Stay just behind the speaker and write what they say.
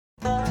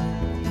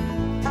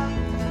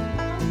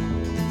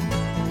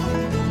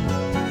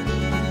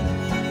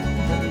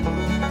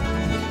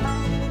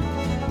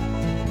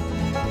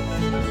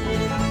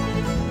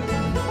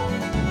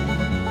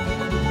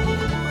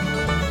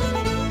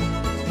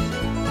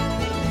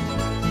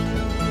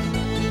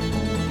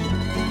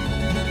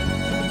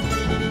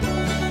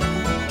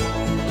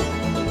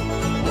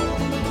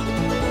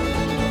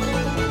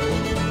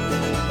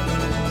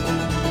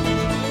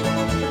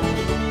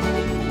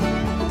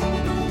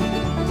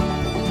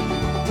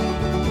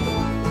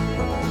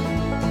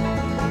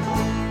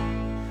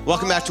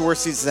Welcome back to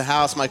Worst Seats of the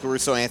House. Michael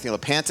Russo, Anthony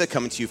LaPanta,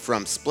 coming to you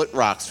from Split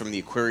Rocks from the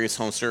Aquarius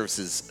Home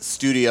Services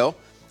studio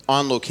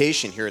on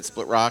location here at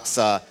Split Rocks.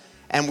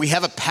 And we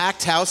have a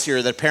packed house here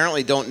that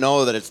apparently don't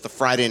know that it's the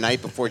Friday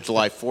night before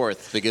July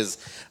 4th, because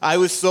I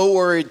was so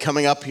worried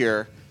coming up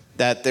here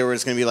that there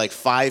was going to be like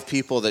 5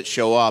 people that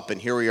show up,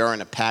 and here we are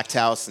in a packed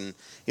house. And,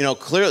 you know,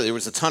 clearly there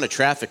was a ton of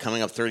traffic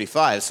coming up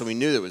 35, so we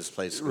knew there was a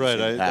place. Right,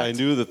 I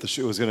knew that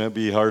it was going to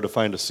be hard to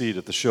find a seat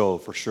at the show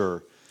for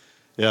sure.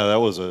 Yeah, I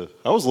was a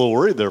little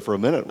worried there for a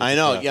minute. I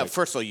know. Yeah,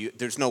 first of all,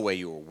 there's no way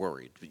you were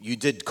worried. You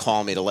did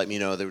call me to let me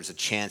know there was a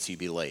chance you'd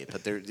be late,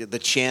 but the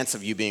chance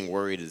of you being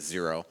worried is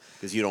 0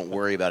 because you don't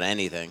worry about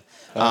anything.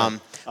 I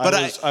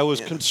was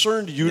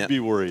concerned you'd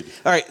be worried.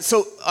 All right,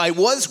 so I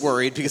was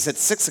worried because at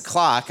 6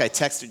 o'clock I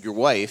texted your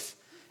wife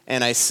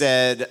and I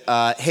said,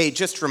 "Hey,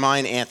 just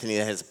remind Anthony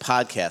that he has a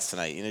podcast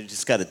tonight. You know, you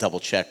just got to double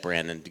check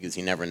Brandon because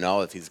you never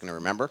know if he's going to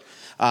remember."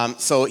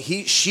 So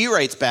she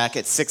writes back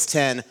at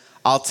 6:10.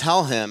 I'll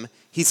tell him.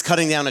 He's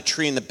cutting down a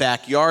tree in the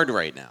backyard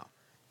right now,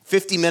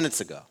 50 minutes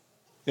ago.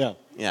 Yeah.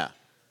 Yeah.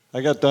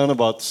 I got done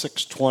about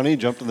 6:20,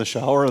 jumped in the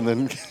shower, and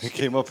then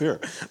came up here.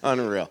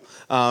 Unreal.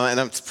 And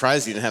I'm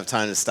surprised you didn't have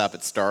time to stop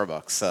at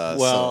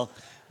Starbucks.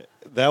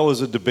 That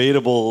was a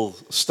debatable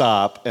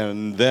stop,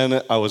 and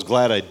then I was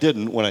glad I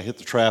didn't when I hit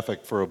the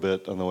traffic for a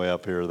bit on the way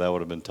up here. That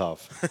would have been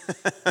tough.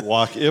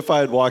 If I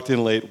had walked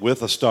in late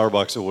with a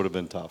Starbucks, it would have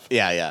been tough.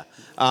 Yeah.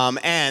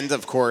 And,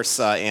 of course,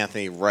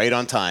 Anthony, right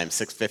on time,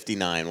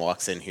 6:59,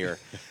 walks in here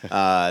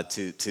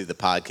to the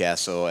podcast.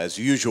 So, as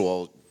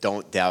usual,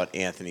 don't doubt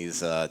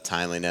Anthony's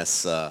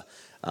timeliness.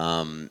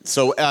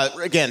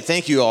 Again,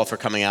 thank you all for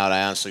coming out.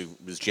 I honestly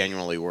was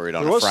genuinely worried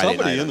on a Friday night. There was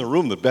somebody in the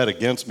room that bet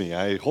against me.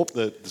 I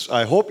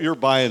hope you're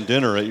buying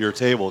dinner at your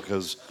table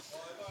because.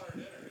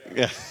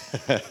 Yeah.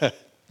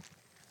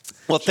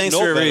 Well, thanks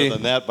for everybody better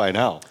than that by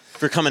now.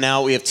 For coming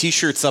out. We have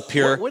T-shirts up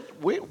here.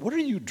 What are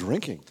you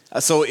drinking?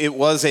 So it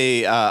was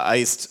it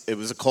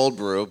was a cold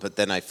brew, but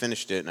then I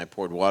finished it and I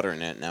poured water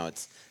in it. Now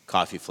it's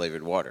coffee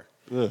flavored water.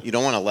 Ugh. You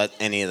don't want to let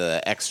any of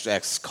the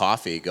extra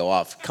coffee go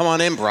off. Come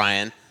on in,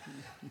 Brian.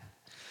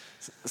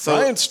 So,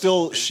 Brian's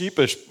still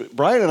sheepish.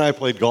 Brian and I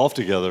played golf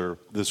together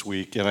this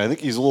week, and I think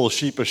he's a little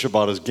sheepish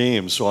about his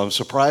game, so I'm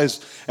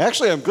surprised.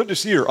 Actually, I'm good to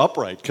see you're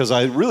upright, because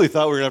I really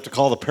thought we were going to have to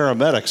call the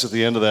paramedics at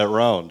the end of that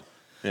round.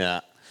 Yeah.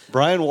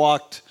 Brian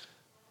walked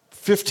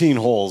 15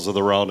 holes of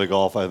the round of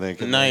golf, I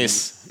think.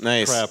 Nice.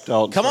 Crapped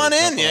out. Come on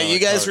in. Yeah, you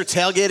guys were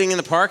tailgating in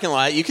the parking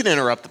lot. You can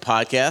interrupt the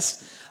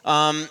podcast.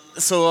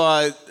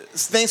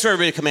 Thanks for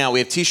everybody coming out. We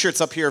have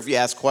T-shirts up here if you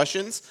ask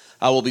questions.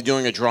 We'll be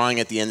doing a drawing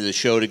at the end of the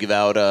show to give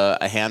out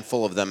a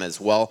handful of them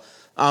as well.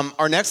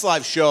 Our next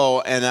live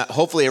show, and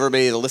hopefully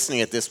everybody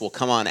listening at this will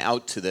come on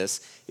out to this,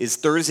 is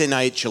Thursday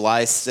night,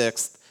 July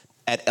 6th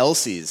at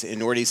Elsie's in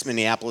Northeast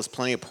Minneapolis.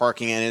 Plenty of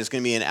parking, and it's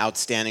going to be an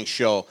outstanding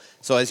show.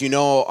 So as you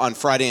know, on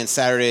Friday and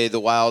Saturday, the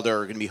Wild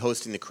are going to be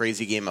hosting the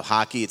Crazy Game of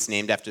Hockey. It's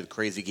named after the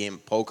Crazy Game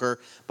of Poker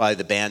by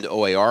the band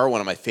OAR,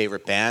 one of my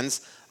favorite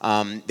bands.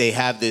 They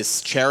have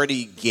this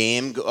charity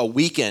game, a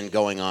weekend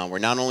going on, where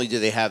not only do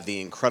they have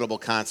the incredible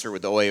concert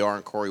with OAR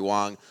and Corey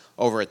Wong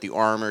over at the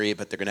Armory,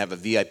 but they're going to have a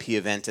VIP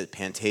event at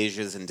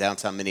Pantasia's in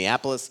downtown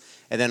Minneapolis,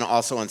 and then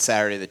also on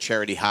Saturday, the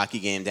charity hockey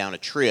game down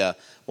at Tria.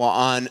 Well,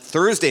 on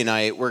Thursday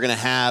night, we're going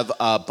to have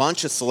a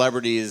bunch of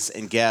celebrities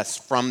and guests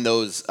from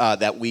those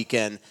that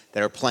weekend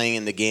that are playing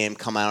in the game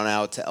come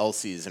out to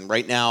Elsie's. And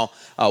right now,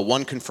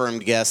 one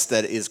confirmed guest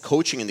that is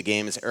coaching in the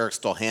game is Eric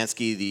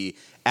Stolhansky, the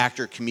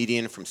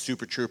actor-comedian from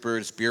Super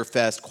Troopers, Beer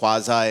Fest,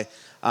 Quasi.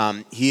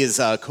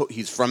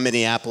 He's from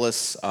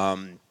Minneapolis,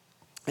 and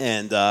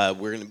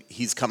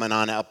he's coming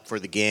on up for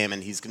the game,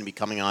 and he's going to be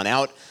coming on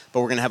out.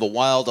 But we're going to have a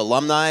Wild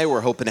alumni.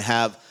 We're hoping to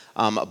have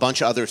a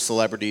bunch of other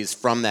celebrities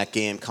from that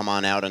game come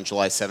on out on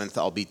July 7th.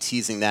 I'll be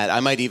teasing that.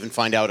 I might even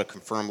find out a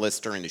confirmed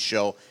list during the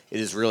show. It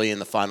is really in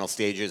the final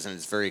stages, and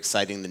it's very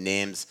exciting, the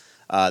names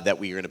that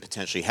we are going to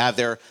potentially have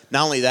there.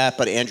 Not only that,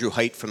 but Andrew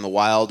Haidt from the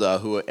Wild,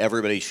 who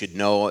everybody should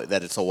know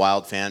that it's a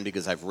Wild fan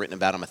because I've written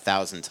about him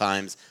 1,000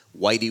 times.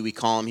 Whitey, we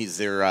call him. He's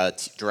their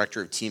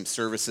director of team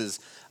services.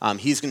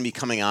 He's going to be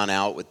coming on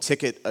out with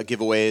ticket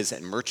giveaways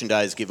and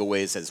merchandise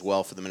giveaways as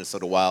well for the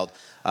Minnesota Wild.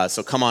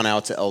 So come on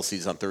out to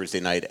Elsie's on Thursday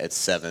night at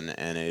 7,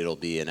 and it'll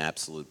be an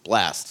absolute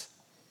blast.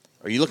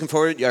 Are you looking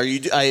forward?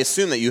 I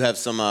assume that you have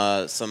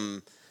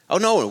some. Oh,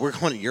 no, we're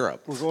going to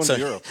Europe. We're going to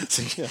Europe.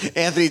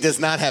 Anthony does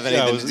not have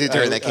anything to do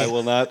during that game. I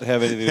will not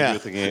have anything to do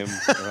with the game.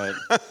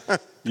 Right.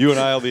 You and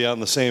I will be on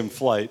the same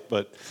flight,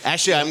 but...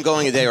 Actually, I'm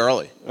going a day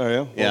early. Oh,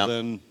 yeah? Yeah. Well,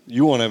 then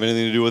you won't have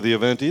anything to do with the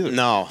event either.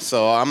 No,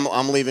 so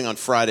I'm leaving on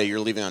Friday. You're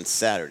leaving on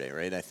Saturday,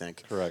 right, I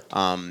think? Correct.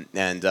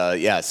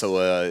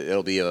 So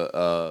it'll be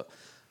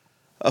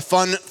a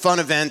fun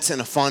event and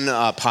a fun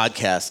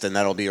podcast, and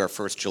that'll be our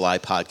first July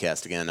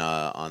podcast again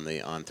on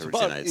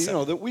Thursday night. You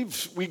know that we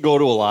go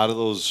to a lot of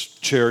those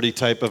charity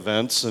type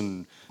events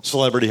and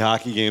celebrity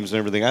hockey games and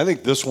everything. I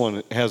think this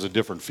one has a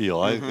different feel.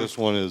 Mm-hmm. I think this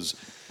one is.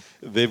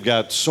 They've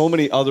got so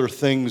many other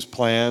things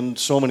planned,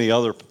 so many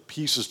other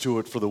pieces to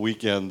it for the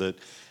weekend that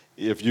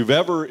if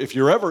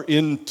you're ever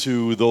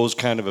into those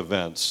kind of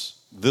events,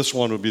 this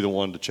one would be the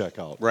one to check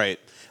out. Right.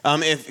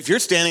 If you're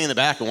standing in the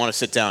back and want to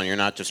sit down, you're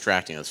not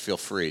distracting us. Feel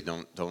free.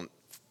 Don't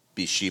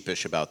be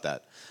sheepish about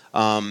that.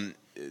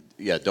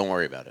 Yeah, don't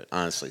worry about it.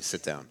 Honestly,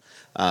 sit down.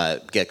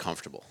 Get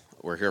comfortable.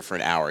 We're here for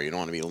an hour. You don't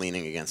want to be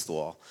leaning against the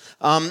wall.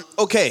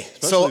 Okay,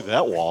 Especially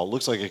that wall. It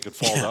looks like it could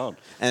fall down.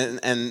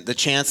 And the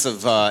chance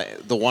of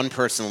the one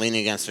person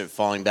leaning against it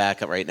falling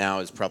back right now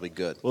is probably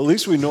good. Well, at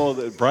least we know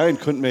that Brian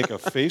couldn't make a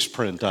face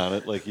print on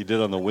it like he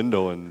did on the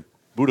window in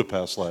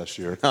Budapest last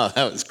year. Oh,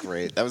 that was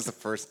great. That was the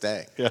first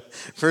day. Yeah.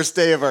 First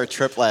day of our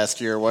trip last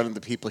year, one of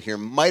the people here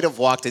might have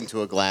walked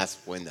into a glass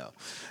window.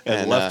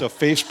 And left a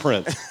face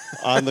print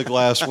on the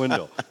glass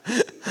window.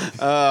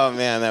 Oh,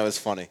 man, that was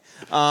funny.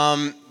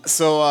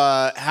 So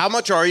how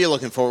much are you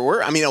looking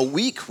forward? A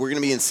week we're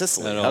going to be in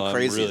Sicily. How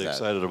crazy is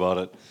that? I'm really excited about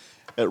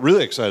it.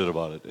 Really excited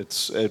about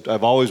it.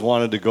 I've always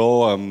wanted to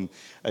go.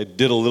 I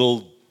did a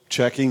little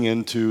checking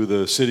into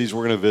the cities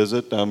we're going to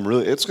visit.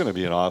 It's going to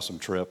be an awesome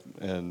trip,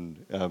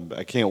 and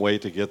I can't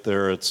wait to get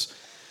there.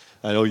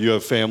 I know you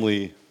have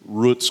family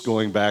roots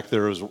going back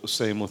there,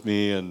 same with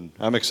me, and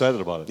I'm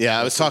excited about it. Yeah,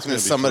 I was talking to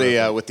somebody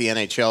with the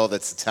NHL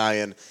that's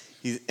Italian,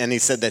 and he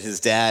said that his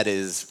dad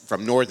is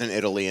from northern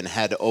Italy and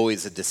had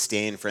always a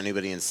disdain for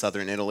anybody in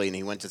southern Italy, and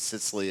he went to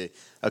Sicily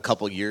a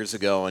couple years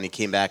ago, and he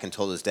came back and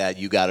told his dad,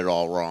 "You got it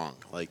all wrong."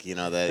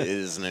 That it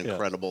is an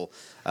incredible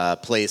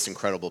place,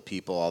 incredible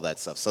people, all that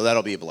stuff. So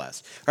that'll be a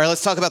blast. All right,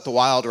 let's talk about the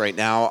Wild right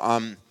now.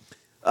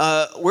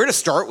 Where to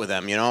start with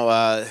them?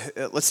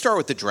 Let's start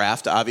with the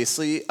draft.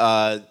 Obviously,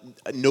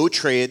 no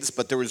trades,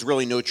 but there was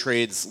really no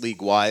trades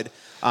league-wide.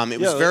 It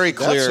was very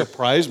clear. That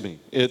surprised me.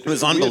 It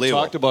was unbelievable. We had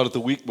talked about it the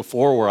week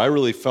before, where I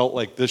really felt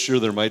like this year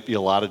there might be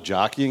a lot of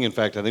jockeying. In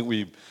fact, I think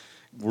we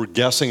were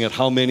guessing at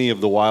how many of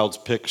the Wild's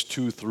picks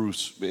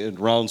in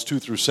rounds 2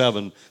 through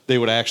 7 they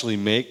would actually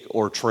make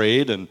or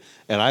trade, and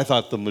I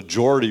thought the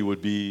majority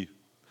would be,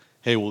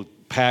 hey, we'll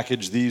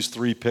package these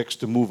 3 picks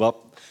to move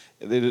up.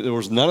 There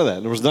was none of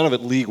that. There was none of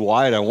it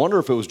league-wide. I wonder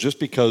if it was just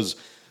because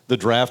the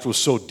draft was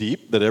so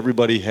deep that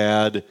everybody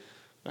had,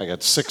 I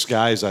got 6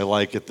 guys I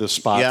like at this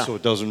spot, so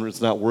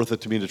it's not worth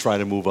it to me to try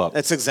to move up.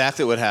 That's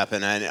exactly what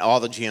happened, and all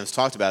the GMs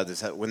talked about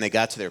is that when they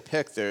got to their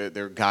pick,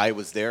 their guy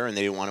was there, and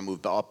they didn't want to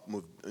move up,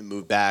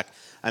 move back.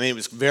 It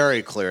was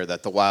very clear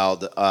that the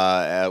Wild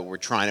were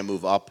trying to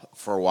move up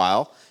for a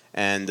while,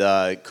 and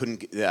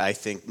couldn't. I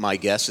think my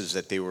guess is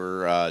that they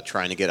were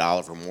trying to get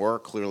Oliver Moore.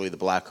 Clearly, the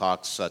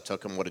Blackhawks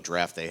took him. What a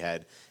draft they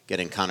had,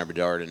 getting Connor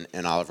Bedard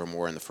and Oliver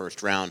Moore in the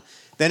first round.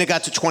 Then it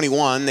got to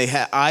 21.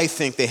 I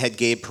think they had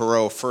Gabe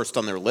Perreault first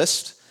on their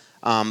list,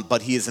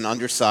 but he is an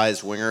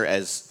undersized winger,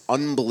 as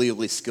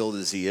unbelievably skilled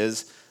as he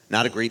is.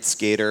 Not a great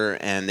skater,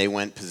 and they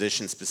went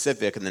position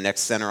specific, and the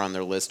next center on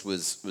their list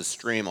was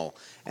Stramel.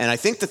 And I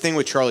think the thing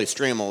with Charlie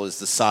Stramel is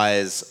the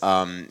size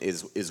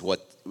is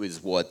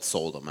what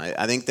sold him.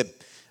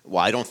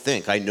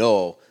 I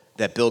know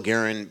that Bill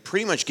Guerin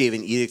pretty much gave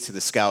an edict to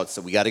the scouts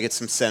that we got to get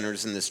some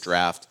centers in this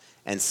draft,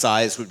 and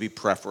size would be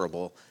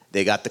preferable.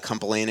 They got the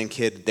Kumpelainen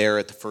kid there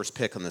at the first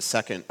pick on the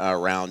second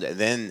round, and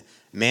then,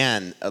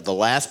 the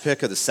last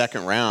pick of the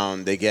second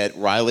round, they get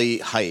Riley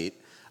Height,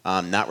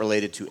 not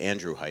related to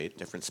Andrew Height,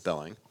 different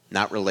spelling,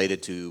 not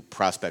related to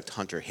prospect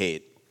Hunter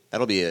Haight.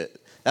 That'll be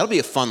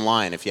a fun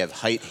line if you have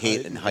Height,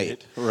 Haight, and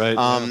Height right,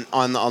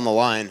 on the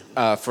line.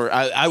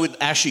 I would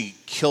actually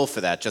kill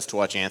for that just to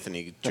watch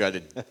Anthony try to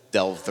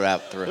delve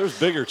through. There's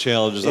bigger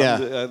challenges.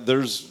 Yeah.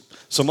 There's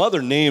some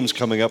other names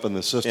coming up in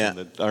the system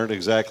that aren't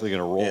exactly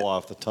going to roll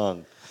off the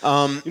tongue.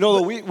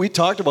 We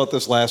talked about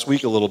this last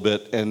week a little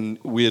bit, and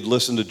we had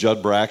listened to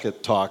Judd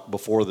Brackett talk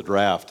before the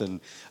draft, and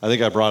I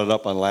think I brought it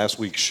up on last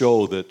week's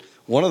show that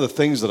one of the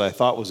things that I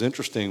thought was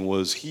interesting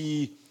was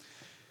he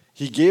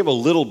gave a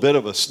little bit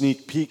of a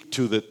sneak peek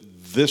to that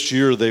this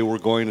year they were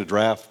going to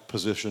draft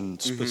position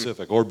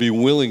specific or be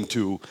willing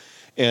to.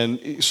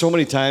 And so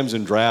many times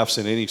in drafts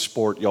in any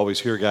sport, you always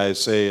hear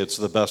guys say it's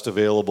the best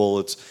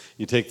available.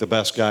 You take the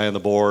best guy on the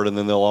board, and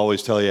then they'll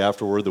always tell you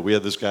afterward that we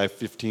had this guy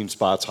 15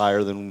 spots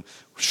higher than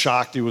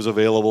shocked he was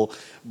available.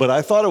 But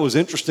I thought it was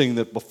interesting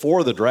that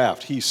before the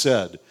draft, he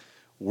said,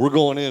 we're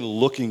going in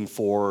looking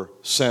for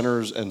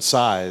centers and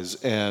size,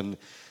 and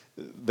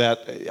that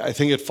I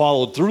think it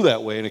followed through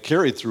that way and it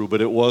carried through. But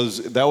that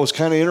was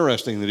kind of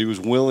interesting that he was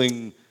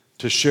willing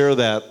to share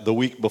that the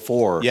week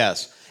before.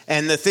 Yes.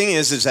 And the thing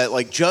is that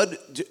like Judd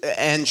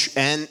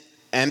and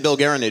Bill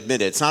Guerin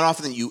admitted, it's not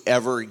often that you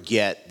ever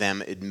get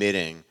them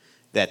admitting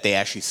that they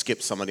actually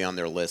skipped somebody on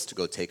their list to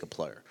go take a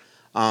player.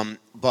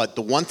 But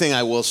the one thing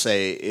I will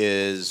say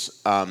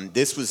is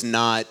this was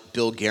not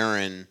Bill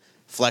Guerin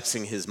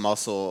flexing his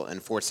muscle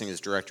and forcing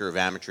his director of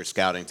amateur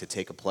scouting to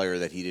take a player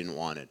that he didn't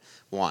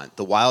want.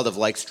 The Wild have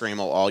liked Stramel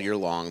all year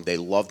long. They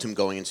loved him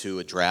going into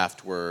a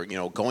draft where,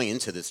 going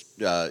into this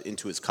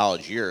into his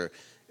college year,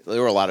 there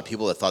were a lot of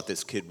people that thought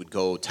this kid would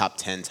go top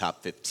 10,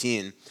 top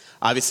 15.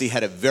 Obviously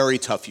had a very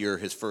tough year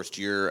his first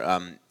year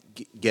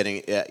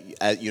getting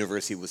at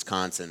University of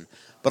Wisconsin.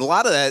 But a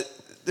lot of that,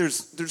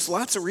 there's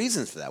lots of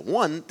reasons for that.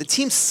 One, the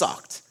team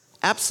sucked.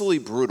 Absolutely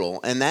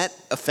brutal, and that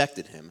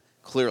affected him,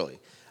 clearly.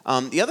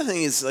 The other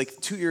thing is,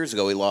 like 2 years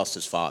ago, he lost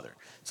his father.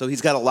 So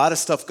he's got a lot of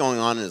stuff going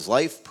on in his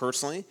life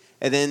personally.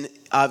 And then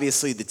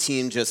obviously the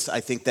team I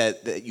think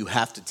that you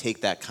have to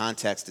take that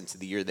context into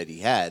the year that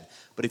he had.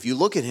 But if you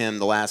look at him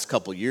the last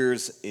couple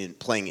years in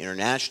playing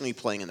internationally,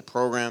 playing in the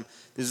program,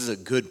 this is a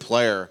good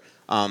player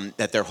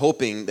that they're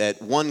hoping that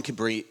one could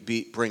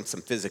bring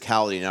some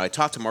physicality. Now, I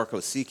talked to Marco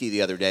Sicchi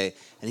the other day,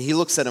 and he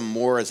looks at him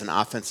more as an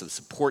offensive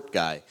support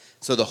guy.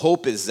 So the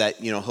hope is that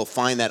he'll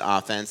find that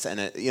offense, and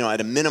at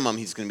a minimum,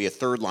 he's going to be a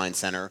third-line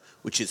center,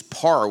 which is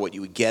what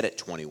you would get at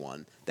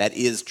 21. That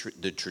is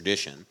the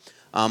tradition.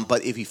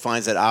 But if he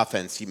finds that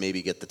offense, he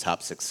maybe get the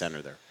top 6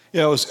 center there.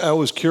 Yeah, I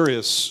was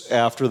curious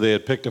after they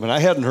had picked him, and I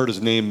hadn't heard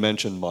his name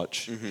mentioned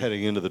much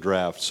heading into the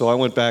draft. So I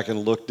went back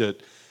and looked at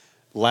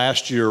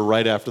last year,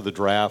 right after the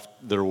draft,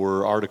 there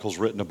were articles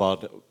written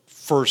about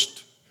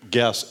first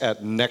guess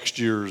at next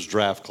year's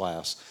draft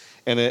class.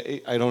 And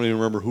I don't even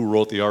remember who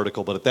wrote the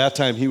article, but at that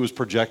time he was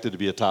projected to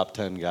be a top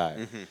 10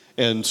 guy.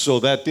 And so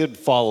that did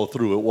follow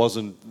through.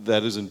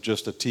 That isn't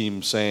just a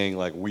team saying,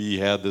 like, we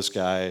had this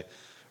guy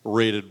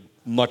rated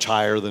much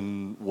higher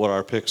than what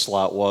our pick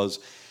slot was.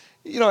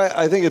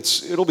 I think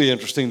it'll be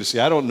interesting to see.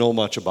 I don't know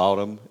much about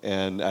him,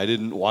 and I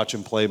didn't watch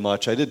him play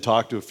much. I did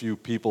talk to a few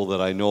people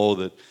that I know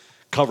that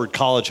covered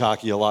college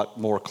hockey a lot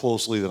more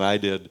closely than I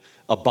did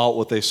about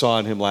what they saw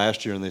in him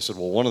last year, and they said,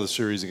 well, one of the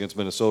series against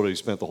Minnesota, he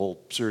spent the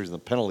whole series in the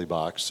penalty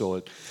box.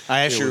 So I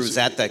actually was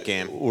at that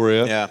game. Were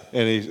you? Yeah.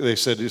 And they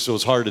said, so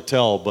it's hard to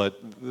tell, but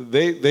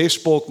they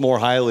spoke more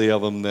highly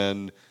of him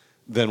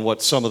than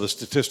what some of the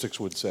statistics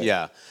would say.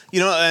 Yeah.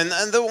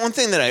 And the one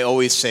thing that I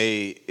always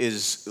say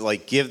is,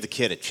 like, give the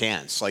kid a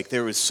chance. Like,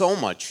 there was so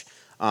much,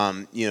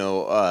 I don't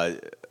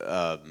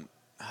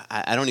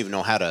even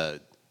know how to,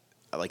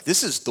 like,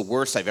 this is the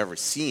worst I've ever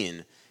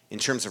seen in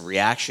terms of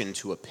reaction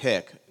to a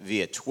pick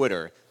via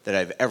Twitter that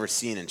I've ever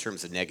seen in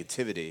terms of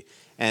negativity.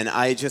 And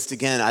I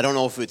don't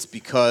know if it's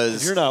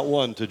because you're not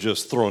one to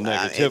just throw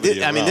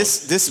negativity around.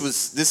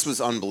 This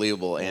was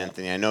unbelievable,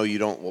 Anthony. I know you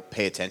don't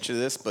pay attention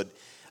to this, but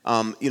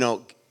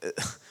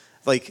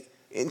like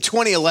in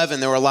 2011,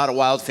 there were a lot of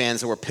Wild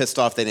fans that were pissed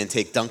off they didn't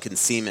take Duncan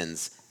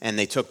Siemens and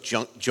they took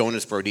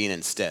Jonas Brodin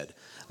instead.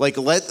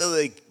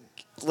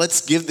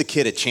 Let's give the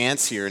kid a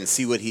chance here and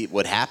see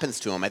what happens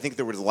to him. I think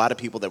there was a lot of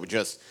people that were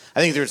I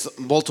think there's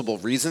multiple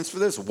reasons for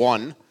this.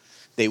 One,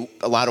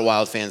 a lot of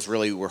Wild fans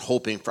really were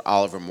hoping for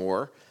Oliver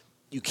Moore.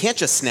 You can't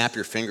just snap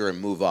your finger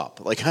and move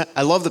up. Like,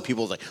 I love the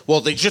people like,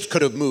 well, they just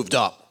could have moved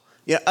up.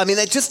 Yeah, I mean,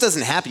 that just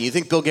doesn't happen. You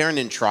think Bill Guerin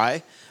didn't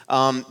try?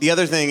 The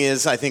other thing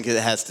is, I think it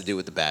has to do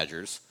with the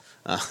Badgers.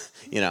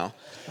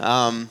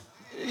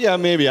 Yeah,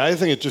 maybe. I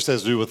think it just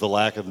has to do with the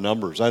lack of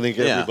numbers. I think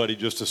everybody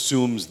just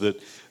assumes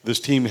that this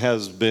team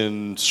has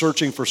been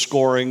searching for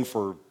scoring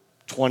for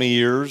 20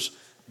 years.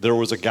 There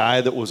was a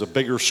guy that was a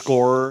bigger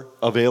scorer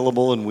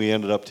available, and we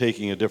ended up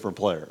taking a different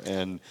player.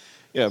 And,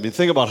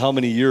 think about how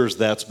many years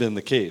that's been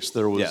the case.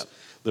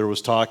 There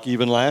was talk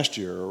even last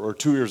year or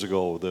 2 years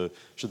ago,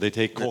 should they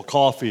take Cole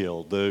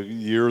Caulfield? The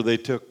year they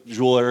took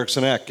Joel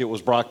Eriksson-Ek, it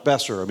was Brock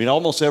Besser. I mean,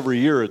 almost every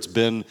year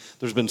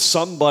there's been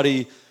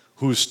somebody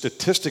who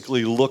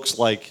statistically looks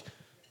like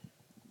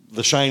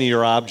the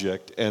shinier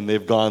object, and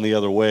they've gone the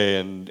other way,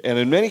 and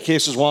in many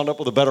cases wound up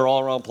with a better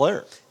all-around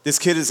player. This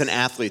kid is an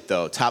athlete,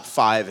 though, top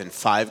 5 in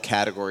 5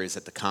 categories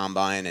at the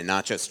Combine, and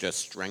not just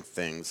strength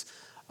things.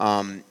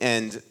 I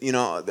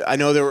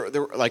know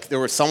there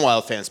were some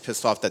Wild fans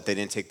pissed off that they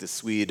didn't take the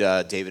Swede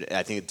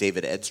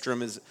David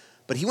Edstrom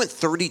but he went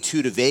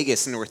 32 to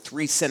Vegas, and there were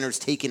 3 centers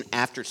taken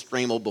after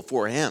Stramel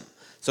before him.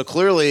 So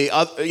clearly,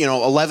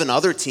 11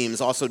 other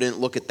teams also didn't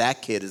look at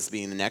that kid as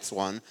being the next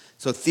one.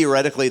 So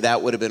theoretically,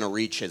 that would have been a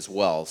reach as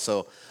well.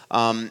 So,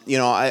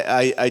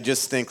 I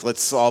just think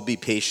let's all be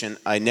patient.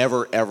 I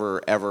never,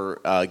 ever,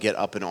 ever get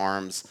up in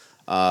arms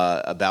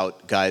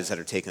about guys that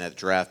are taking that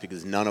draft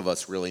because none of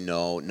us really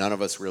know. None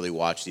of us really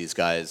watch these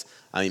guys.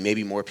 I mean,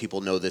 maybe more people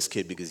know this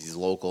kid because he's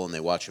local and they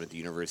watch him at the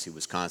University of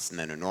Wisconsin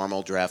than a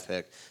normal draft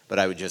pick. But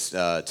I would just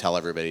tell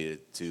everybody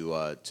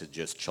to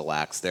just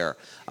chillax there.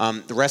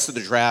 The rest of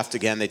the draft,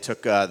 again, they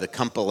took the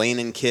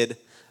Kumpalainen kid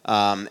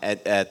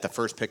at the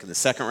first pick in the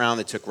second round.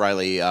 They took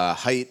Riley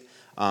Height.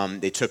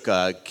 They took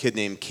a kid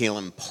named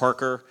Kalen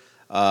Parker,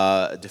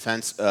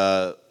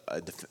 defenseman.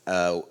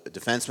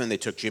 They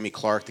took Jimmy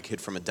Clark, the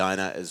kid from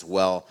Edina, as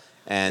well.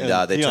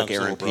 And they took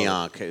Aaron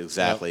Pionk,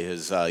 exactly,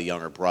 his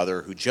younger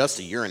brother, who just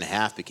a year and a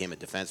half became a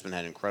defenseman,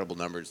 had incredible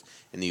numbers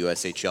in the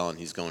USHL, and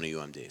he's going to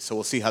UMD. So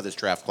we'll see how this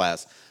draft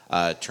class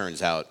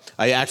turns out.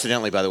 I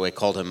accidentally, by the way,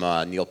 called him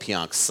Neil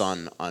Pionk's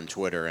son on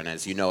Twitter, and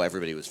as you know,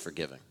 everybody was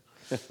forgiving.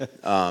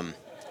 I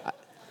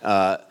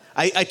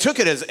took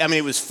it as,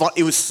 it was fun.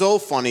 It was so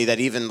funny that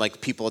even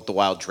like people at the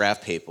Wild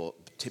draft table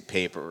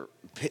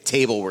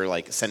were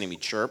like sending me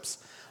chirps.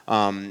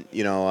 You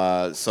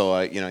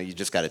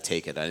just got to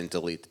take it. I didn't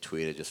delete the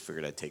tweet. I just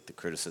figured I'd take the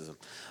criticism.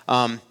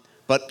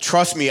 But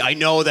trust me, I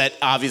know that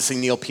obviously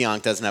Neil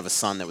Pionk doesn't have a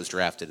son that was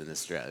drafted in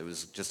this draft. It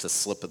was just a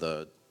slip of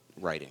the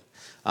writing.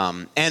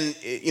 At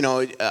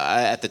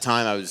the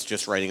time I was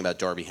just writing about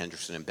Darby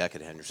Henderson and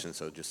Beckett Henderson,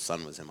 so just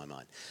son was in my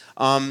mind.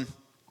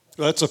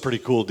 That's a pretty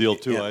cool deal,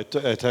 too. Yeah. I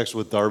texted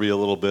with Darby a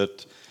little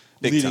bit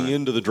Big leading time.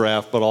 into the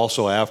draft, but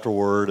also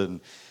afterward. And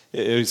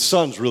his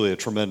son's really a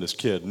tremendous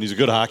kid, and he's a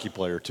good hockey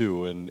player,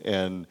 too.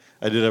 And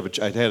I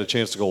had a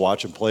chance to go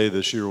watch him play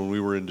this year when we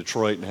were in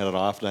Detroit and had an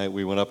off night.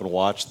 We went up and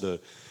watched the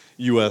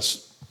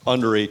U.S.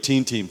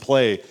 under-18 team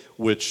play,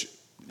 which,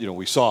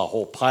 we saw a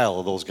whole pile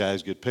of those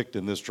guys get picked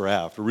in this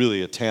draft.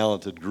 Really a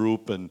talented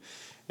group, and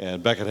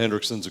Beckett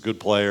Hendrickson's a good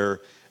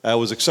player. I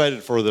was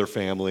excited for their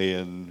family,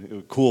 and it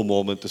was a cool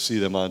moment to see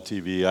them on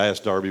TV. I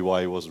asked Darby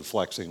why he wasn't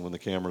flexing when the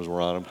cameras were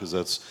on him, because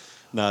that's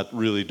not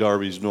really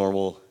Darby's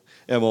normal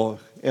MO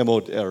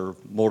or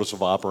modus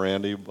of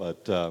operandi.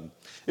 But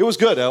it was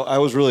good. I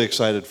was really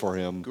excited for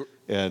him.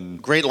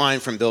 And great line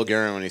from Bill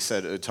Guerin when he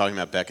said, talking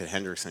about Beckett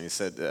Hendrickson, he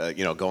said,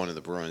 going to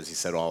the Bruins, he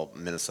said all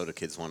Minnesota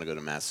kids want to go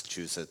to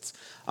Massachusetts.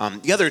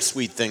 The other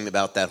sweet thing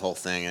about that whole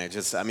thing, and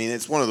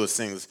it's one of those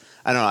things,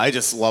 I don't know, I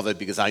just love it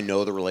because I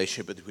know the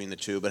relationship between the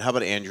two, but how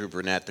about Andrew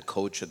Burnett, the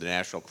coach of the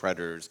Nashville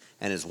Predators,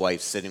 and his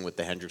wife sitting with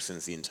the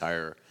Hendricksons the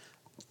entire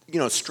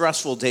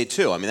stressful day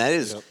too. I mean, that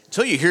is,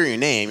 until you hear your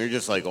name, you're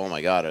just like, oh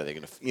my God, are they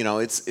going to,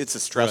 it's a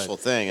stressful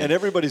thing. And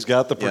everybody's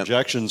got the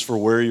projections for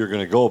where you're going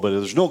to go, but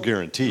there's no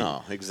guarantee.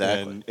 No,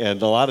 exactly.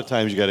 And a lot of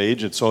times you got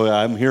agents. So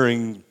I'm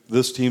hearing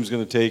this team's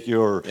going to take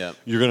you, or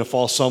you're going to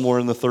fall somewhere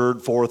in the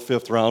third, fourth,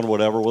 fifth round,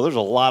 whatever. Well, there's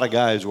a lot of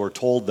guys who are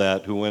told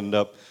that who end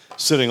up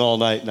sitting all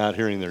night not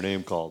hearing their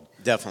name called.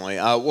 Definitely.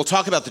 We'll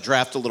talk about the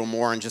draft a little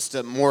more, and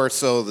just more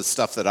so the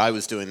stuff that I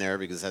was doing there,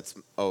 because that's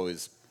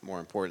always more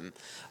important.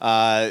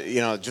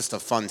 Just a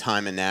fun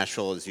time in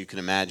Nashville, as you can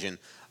imagine.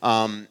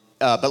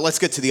 But let's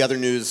get to the other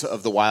news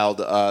of the Wild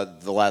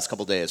the last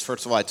couple days.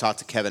 First of all, I talked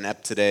to Kevin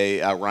Epp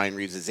today, Ryan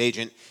Reeves'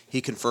 agent. He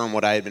confirmed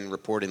what I had been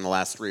reporting the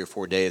last 3 or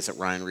 4 days, that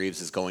Ryan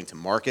Reeves is going to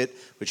market,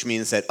 which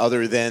means that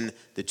other than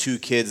the two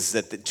guys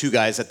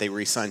that they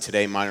re-signed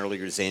today, minor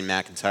leaguer Zane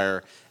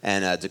McIntyre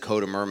and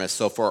Dakota Mermis,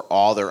 so far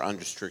all their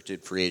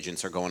unrestricted free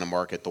agents are going to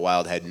market. The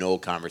Wild had no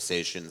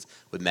conversations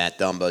with Matt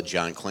Dumba,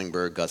 John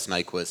Klingberg, Gus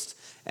Nyquist,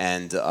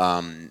 and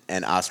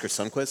Oscar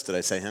Sundqvist. Did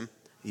I say him?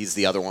 He's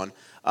the other one.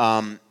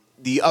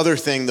 The other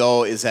thing,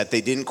 though, is that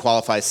they didn't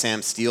qualify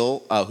Sam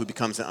Steele, who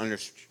becomes an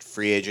unrestricted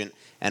free agent,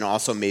 and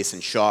also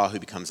Mason Shaw, who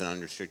becomes an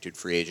unrestricted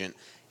free agent.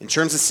 In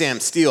terms of Sam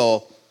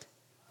Steele,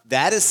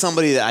 that is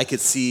somebody that I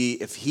could see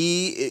if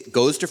he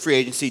goes to free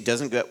agency,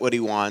 doesn't get what he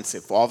wants,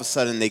 if all of a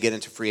sudden they get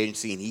into free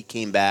agency and he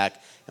came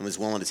back and was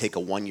willing to take a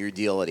 1-year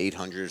deal at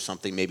 $800 or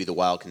something, maybe the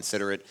Wild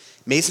consider it.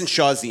 Mason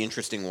Shaw is the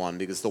interesting one,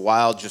 because the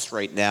Wild just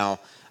right now,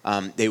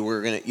 they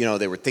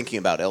were thinking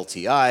about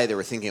LTI, they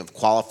were thinking of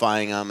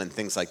qualifying him and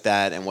things like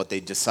that. And what they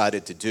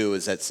decided to do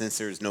is that since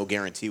there's no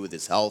guarantee with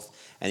his health,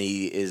 and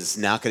he is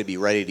not going to be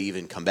ready to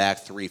even come back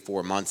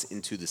 3-4 months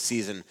into the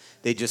season,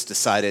 they just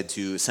decided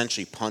to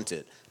essentially punt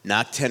it,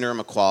 not tender him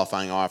a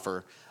qualifying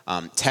offer.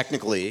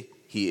 Technically,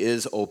 he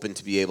is open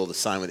to be able to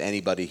sign with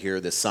anybody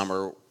here this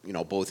summer,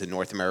 both in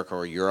North America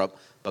or Europe.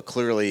 But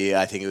clearly,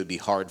 I think it would be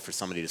hard for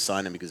somebody to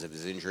sign him because of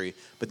his injury.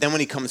 But then when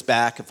he comes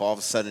back, if all of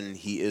a sudden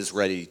he is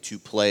ready to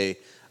play,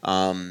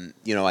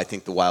 I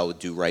think the Wild would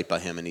do right by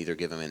him and either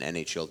give him an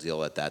NHL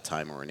deal at that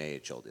time or an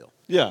AHL deal.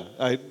 Yeah,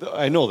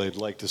 I know they'd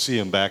like to see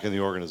him back in the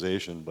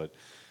organization, but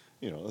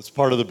that's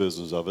part of the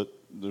business of it.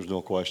 There's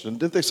no question.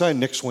 Didn't they sign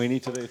Nick Sweeney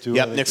today too?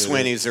 Yep, Nick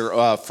Sweeney's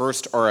their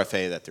first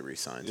RFA that they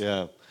re-signed.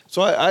 Yeah.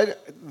 So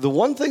the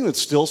one thing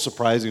that's still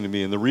surprising to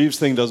me, and the Reeves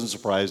thing doesn't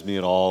surprise me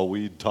at all.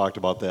 We talked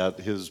about that.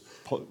 His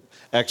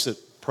exit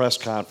press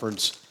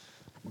conference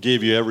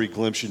gave you every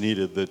glimpse you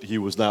needed that he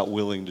was not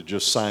willing to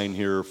just sign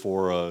here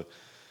for a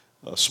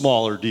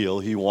smaller deal.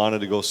 He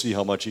wanted to go see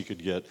how much he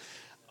could get.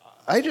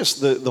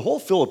 The whole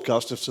Philip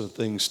Gustafson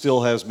thing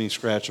still has me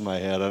scratching my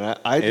head, and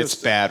it's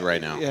bad right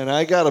now. And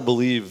I got to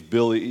believe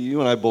Billy. You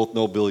and I both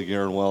know Billy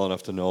Guerin well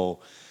enough to know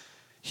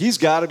he's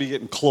got to be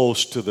getting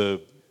close to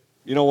the.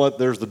 You know what?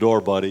 There's the door,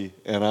 buddy,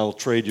 and I'll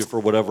trade you for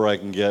whatever I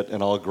can get,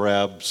 and I'll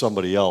grab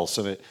somebody else.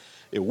 And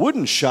it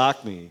wouldn't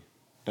shock me.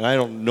 And I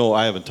don't know,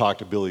 I haven't talked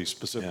to Billy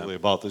specifically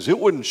about this. It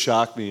wouldn't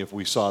shock me if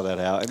we saw that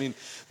happen. I mean,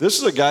 this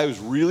is a guy who's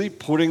really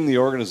putting the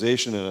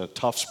organization in a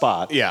tough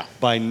spot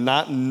by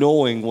not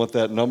knowing what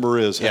that number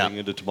is heading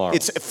into tomorrow.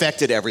 It's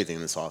affected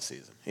everything this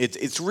offseason.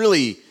 It's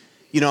really,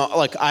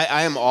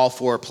 I am all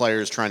for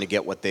players trying to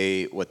get what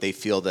they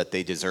feel that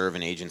they deserve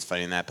and agents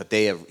fighting that, but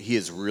he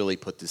has really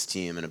put this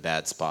team in a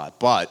bad spot.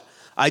 But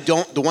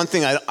the one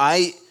thing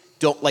I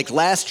don't like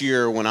last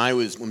year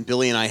when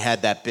Billy and I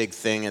had that big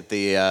thing at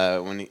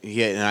the when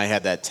he and I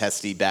had that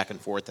testy back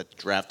and forth at the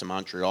draft in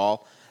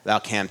Montreal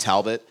about Cam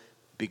Talbot.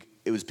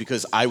 It was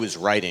because I was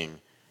writing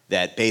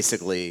that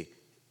basically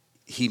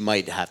he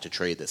might have to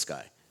trade this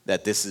guy.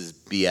 That this is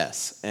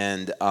BS,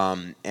 and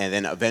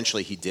then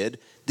eventually he did.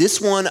 This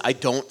one I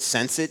don't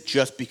sense it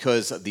just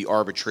because of the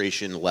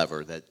arbitration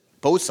lever that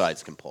both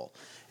sides can pull,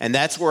 and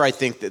that's where I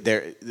think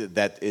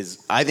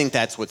I think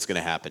that's what's going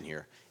to happen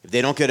here. If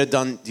they don't get a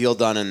deal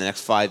done in the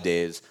next 5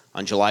 days,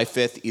 on July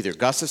 5th, either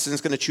Gustafson's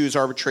going to choose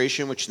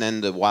arbitration, which then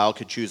the Wild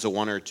could choose a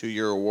 1 or 2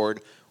 year award,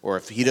 or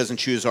if he doesn't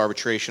choose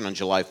arbitration on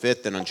July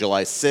 5th, then on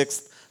July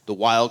 6th, The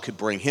Wild could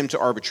bring him to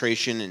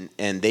arbitration,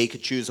 and they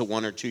could choose a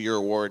 1 or 2 year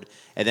award,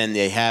 and then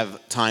they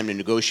have time to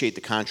negotiate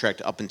the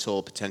contract up until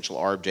a potential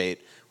arb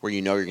date where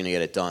you know you're going to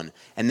get it done.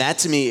 And that,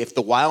 to me, if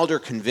the Wild are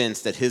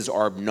convinced that his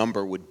arb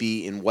number would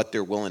be in what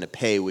they're willing to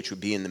pay, which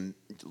would be in the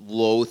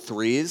low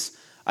threes,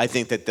 I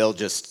think that they'll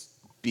just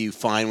be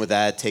fine with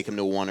that, take him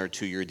to a 1 or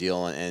 2 year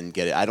deal and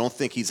get it. I don't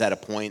think he's at a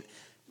point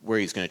where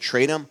he's going to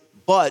trade him.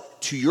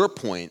 But to your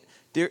point,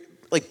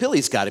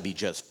 Billy's got to be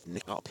just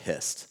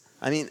pissed.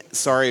 I mean,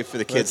 sorry for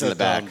the kids in the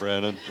back.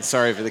 Brandon.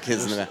 Sorry for the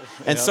kids in the back.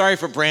 And sorry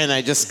for Brandon.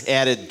 I just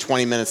added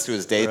 20 minutes to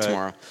his day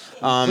tomorrow.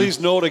 Please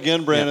note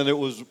again, Brandon, it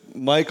was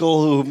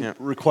Michael who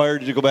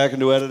required you to go back and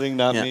do editing,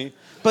 not me.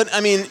 But, I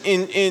mean,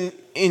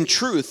 in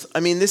truth, I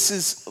mean, this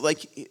is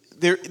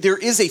there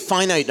is a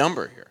finite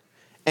number here.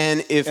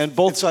 And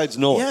both sides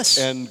know it.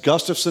 And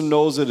Gustafson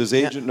knows it. His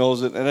agent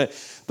knows it. And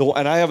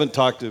I haven't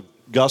talked to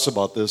Gus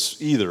about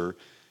this either,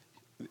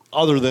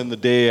 other than the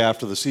day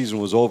after the season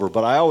was over.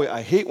 But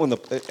I hate when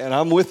and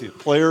I'm with you,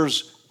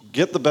 players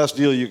get the best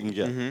deal you can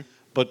get. Mm-hmm.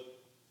 But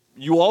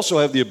you also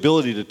have the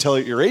ability to tell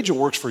your agent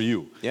works for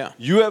you. Yeah.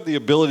 You have the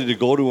ability to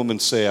go to him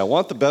and say, I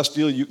want the best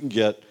deal you can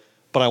get,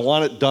 but I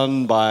want it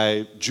done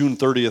by June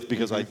 30th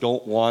because I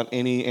don't want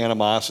any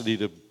animosity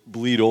to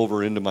bleed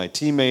over into my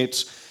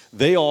teammates.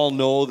 They all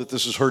know that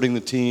this is hurting the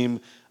team.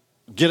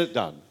 Get it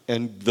done.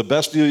 And the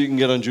best deal you can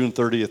get on June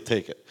 30th,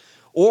 take it.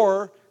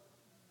 Or,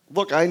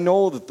 look, I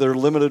know that they're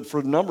limited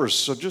for numbers,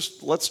 so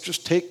let's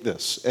just take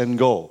this and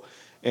go.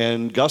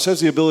 And Gus has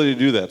the ability to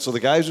do that. So the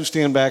guys who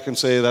stand back and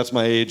say, that's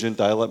my agent,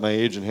 I let my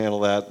agent handle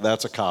that,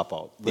 that's a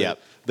cop-out.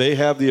 They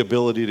have the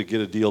ability to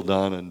get a deal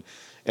done.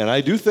 And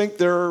I do think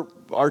there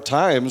are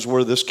times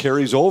where this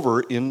carries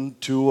over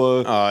into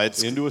a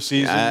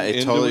season,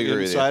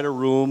 inside a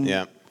room.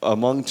 Yeah.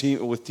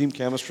 With team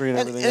chemistry and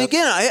everything. And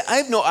again,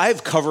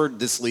 I've covered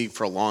this league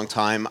for a long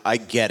time. I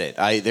get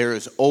it.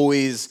 There's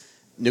always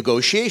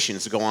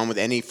negotiations to go on with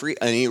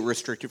any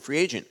restricted free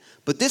agent.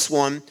 But this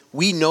one,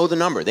 we know the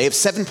number. They have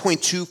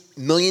 $7.2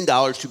 million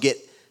to get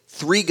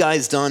 3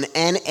 guys done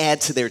and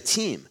add to their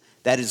team.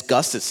 That is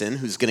Gustafson,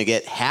 who's going to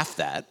get half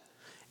that.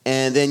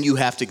 And then you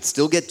have to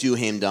still get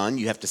Duhaime done.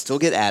 You have to still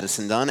get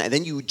Addison done. And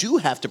then you do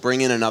have to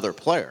bring in another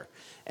player.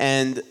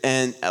 And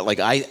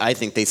I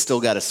think they still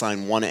got to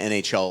sign one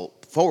NHL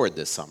forward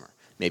this summer.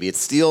 Maybe it's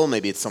Steele,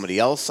 maybe it's somebody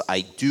else.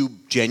 I do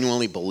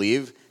genuinely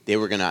believe they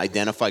were going to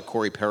identify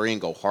Corey Perry and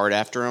go hard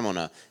after him on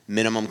a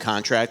minimum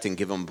contract and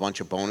give him a bunch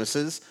of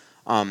bonuses.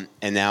 And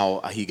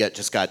now he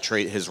just got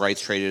his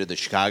rights traded to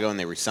Chicago, and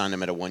they re-signed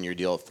him at a 1 year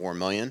deal at $4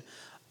 million.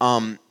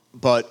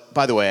 But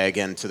by the way,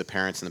 again, to the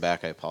parents in the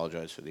back, I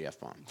apologize for the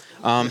F-bomb.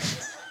 I'm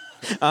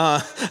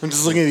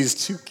just looking at these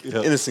 2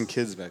 innocent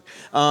kids back.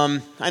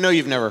 I know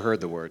you've never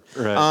heard the word.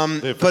 Right.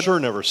 They've for sure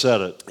never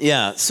said it.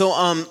 Yeah. So,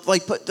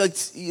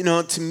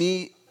 to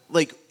me,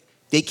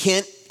 they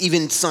can't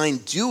even sign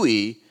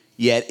Dewey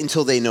yet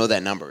until they know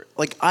that number.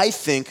 I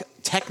think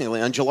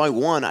technically on July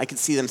 1, I could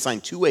see them sign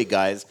 2-way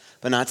guys,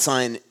 but not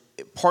sign,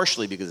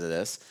 partially because of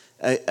this,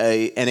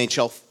 a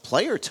NHL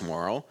player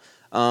tomorrow.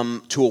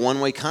 To a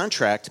one-way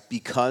contract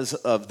because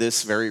of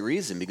this very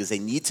reason, because they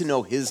need to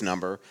know his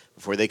number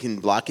before they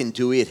can lock in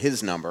Dewey at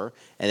his number,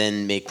 and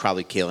then make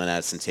probably Kalen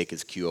Addison take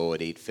his QO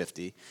at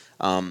 $850,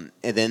 and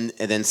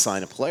then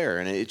sign a player.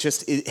 And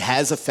it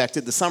has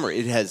affected the summer.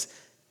 It has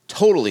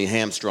totally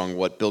hamstrung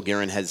what Bill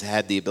Guerin has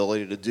had the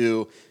ability to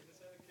do,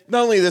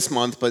 not only this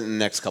month but in the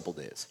next couple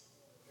days.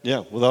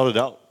 Yeah, without a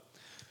doubt.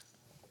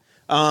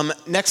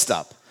 Next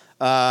up.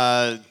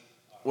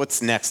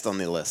 What's next on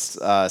the list?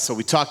 So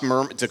we talked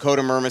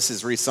Dakota Mermis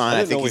is re-signed.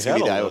 I think he's going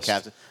to be the Iowa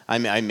captain.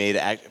 I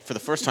made for the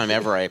first time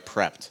ever. I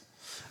prepped.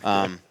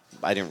 I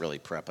didn't really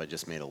prep. I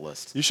just made a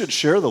list. You should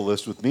share the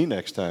list with me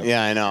next time.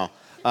 Yeah, I know.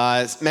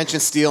 Mention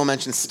Steele.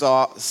 Mention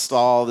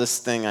Stahl. This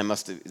thing it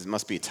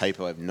must be a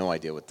typo. I have no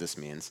idea what this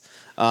means.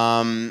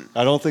 I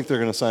don't think they're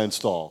going to sign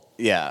Stahl.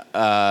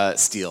 Yeah,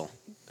 Steele.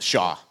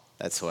 Shaw.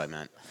 That's who I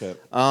meant. Okay.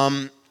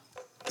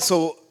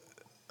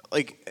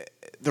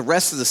 The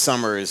rest of the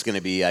summer is going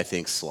to be, I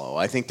think, slow.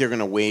 I think they're going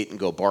to wait and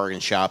go bargain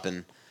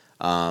shopping,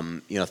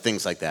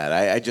 things like that.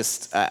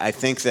 I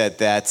think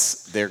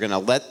they're going to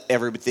let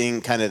everything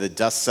kind of the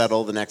dust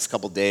settle the next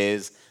couple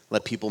days,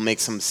 let people make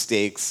some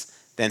mistakes,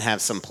 then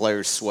have some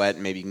players sweat,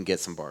 and maybe you can get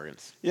some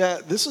bargains. Yeah,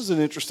 this is an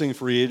interesting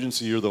free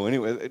agency year, though.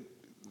 Anyway,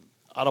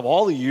 out of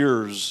all the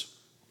years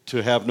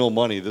to have no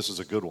money, this is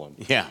a good one.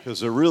 Yeah. Because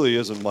there really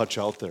isn't much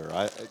out there.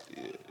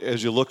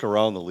 As you look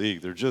around the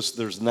league,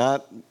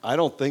 I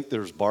don't think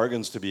there's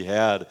bargains to be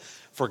had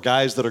for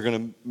guys that are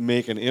going to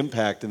make an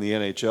impact in the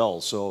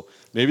NHL. So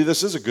maybe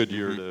this is a good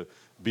year to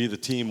be the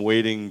team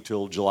waiting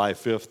till July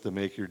 5th to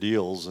make your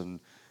deals and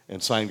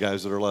sign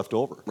guys that are left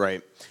over.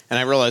 Right. And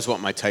I realized what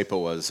my typo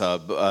was.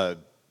 I'll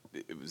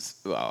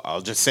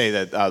just say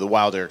that the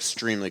Wild are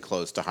extremely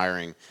close to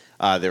hiring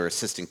their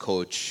assistant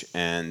coach,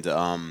 and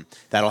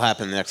that'll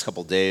happen in the next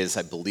couple of days,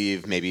 I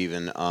believe, maybe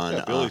even on...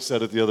 Yeah, Billy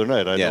said it the other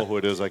night. I know who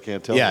it is. I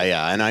can't tell you.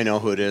 Yeah, and I know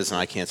who it is, and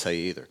I can't tell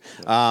you either.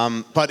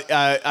 But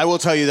I will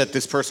tell you that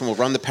this person will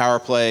run the power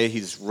play.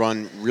 He's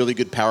run really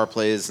good power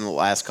plays in the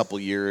last couple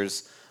of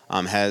years,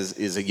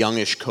 is a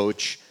youngish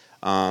coach,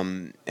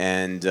 and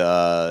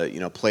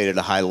played at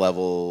a high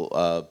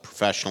level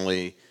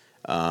professionally,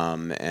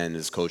 and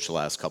has coached the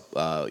last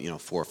couple,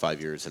 4 or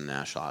 5 years in the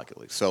National Hockey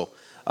League.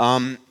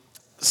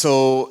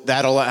 So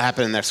that'll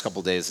happen in the next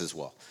couple of days as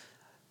well.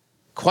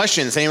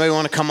 Questions? Anybody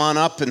want to come on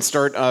up and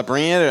start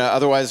bringing it?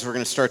 Otherwise, we're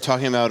going to start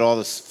talking about all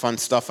this fun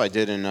stuff I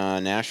did in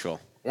Nashville.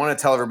 I want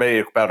to tell everybody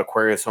about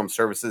Aquarius Home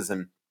Services,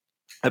 and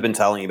I've been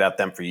telling you about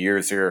them for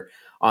years here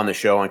on the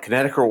show. And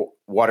Connecticut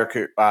water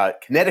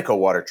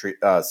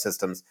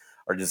systems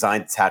are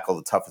designed to tackle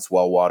the toughest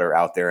well water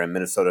out there, and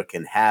Minnesota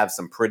can have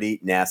some pretty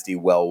nasty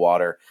well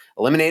water.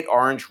 Eliminate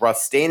orange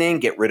rust staining,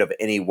 get rid of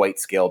any white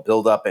scale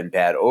buildup and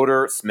bad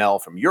odor, smell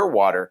from your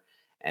water,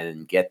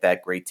 and get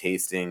that great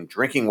tasting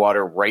drinking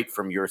water right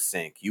from your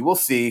sink. You will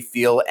see,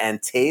 feel,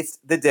 and taste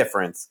the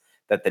difference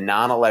that the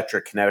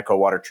non-electric Connecticut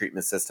water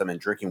treatment system and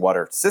drinking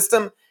water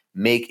system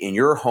make in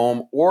your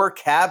home or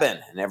cabin.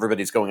 And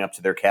everybody's going up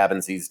to their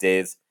cabins these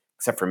days,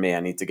 except for me. I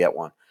need to get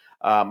one.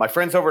 My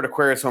friends over at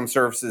Aquarius Home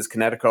Services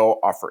Connecticut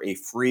offer a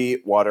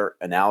free water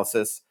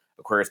analysis.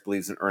 Aquarius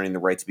believes in earning the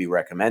right to be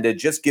recommended.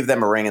 Just give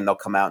them a ring and they'll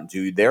come out and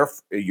do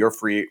your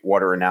free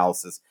water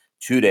analysis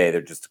today.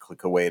 They're just a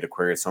click away at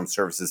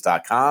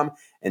AquariusHomeservices.com.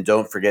 And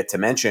don't forget to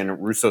mention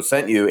Russo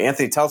sent you.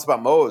 Anthony, tell us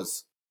about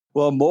Moe's.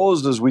 Well,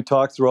 Moe's, as we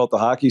talked throughout the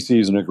hockey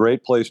season, a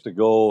great place to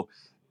go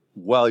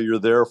while you're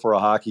there for a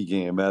hockey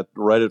game.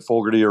 Right at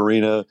Fogarty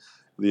Arena,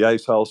 the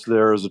ice house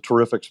there is a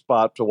terrific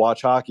spot to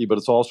watch hockey, but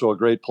it's also a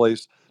great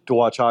place to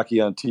watch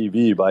hockey on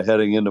TV by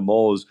heading into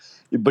Moe's.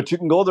 But you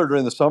can go there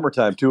during the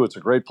summertime, too. It's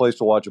a great place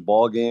to watch a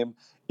ball game.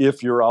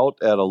 If you're out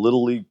at a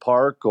Little League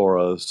park or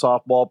a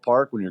softball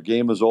park when your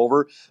game is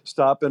over,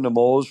 stop into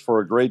Moe's for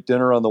a great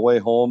dinner on the way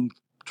home.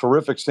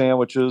 Terrific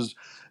sandwiches,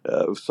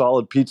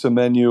 solid pizza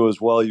menu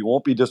as well. You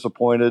won't be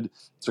disappointed.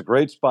 It's a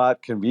great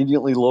spot,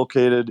 conveniently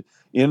located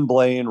in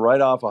Blaine,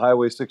 right off of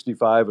Highway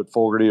 65 at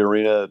Fogarty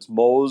Arena. It's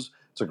Moe's.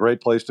 It's a great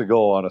place to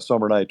go on a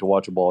summer night to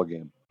watch a ball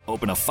game.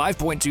 Open a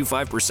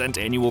 5.25%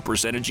 annual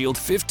percentage yield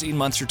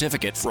 15-month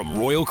certificate from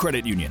Royal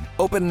Credit Union.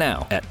 Open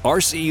now at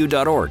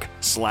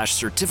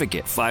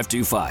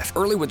rcu.org/certificate525.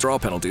 Early withdrawal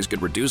penalties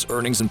could reduce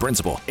earnings and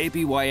principal.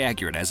 APY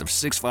accurate as of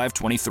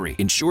 6/5/23.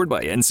 Insured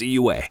by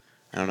NCUA.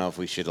 I don't know if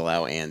we should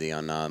allow Andy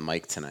on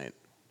mic tonight.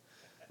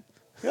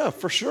 Yeah,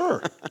 for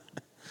sure.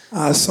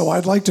 So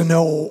I'd like to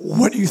know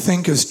what you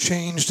think has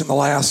changed in the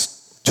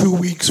last 2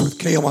 weeks with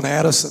Kalen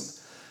Addison.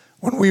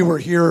 When we were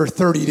here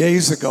 30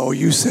 days ago,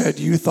 you said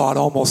you thought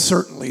almost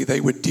certainly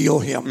they would deal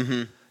him.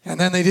 Mm-hmm. And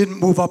then they didn't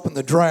move up in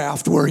the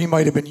draft where he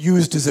might have been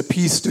used as a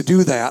piece to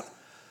do that.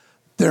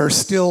 There's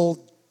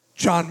still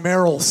John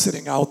Merrill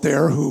sitting out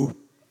there who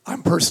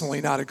I'm personally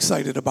not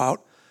excited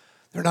about.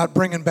 They're not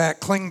bringing back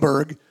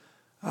Klingberg.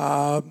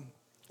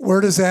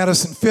 Where does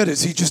Addison fit?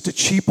 Is he just a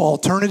cheap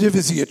alternative?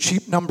 Is he a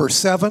cheap number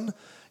 7?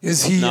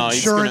 Is he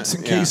insurance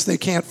in case they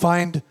can't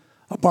find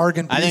a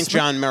bargain piece? I think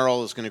John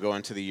Merrill is going to go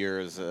into the year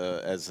as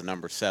the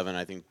number 7.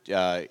 I think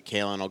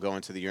Kalen will go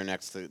into the year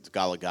next to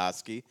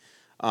Goligoski.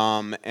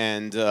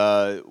 And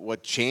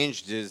what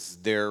changed is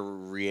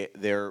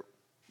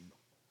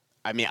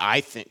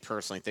I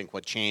personally think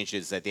what changed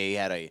is that they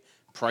had a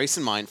price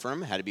in mind for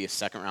him, had to be a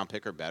second-round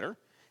pick or better,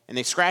 and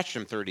they scratched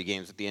him 30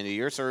 games at the end of the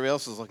year, so everybody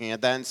else was looking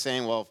at that and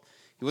saying, well,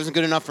 he wasn't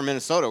good enough for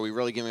Minnesota. We're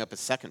really giving up a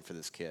second for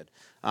this kid.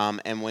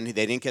 And when they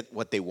didn't get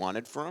what they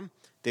wanted for him,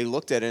 they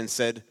looked at it and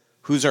said,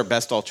 who's our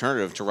best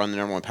alternative to run the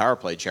number 1 power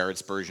play, Jared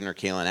Spurgeon or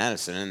Kalen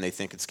Addison? And they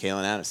think it's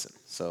Kalen Addison.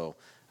 So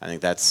I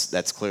think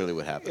that's clearly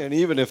what happened. And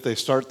even if they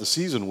start the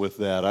season with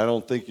that, I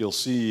don't think you'll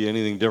see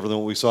anything different than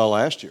what we saw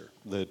last year.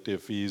 That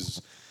if he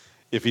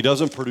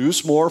doesn't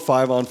produce more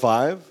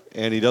 5-on-5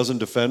 and he doesn't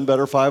defend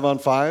better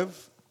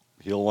 5-on-5,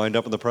 he'll wind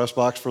up in the press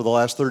box for the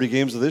last 30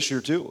 games of this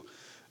year too.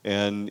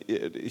 And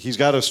he's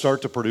got to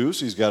start to produce.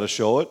 He's got to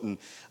show it. And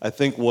I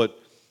think what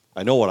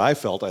I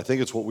felt, I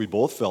think it's what we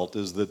both felt,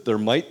 is that there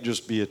might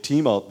just be a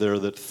team out there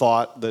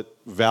that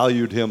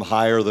valued him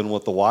higher than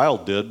what the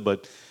Wild did,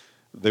 but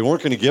they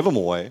weren't going to give him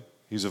away.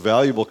 He's a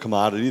valuable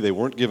commodity. They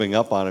weren't giving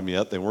up on him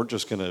yet. They weren't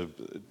just going to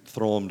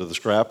throw him to the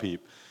scrap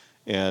heap.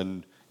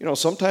 And,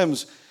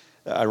 sometimes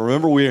I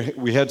remember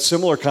we had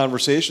similar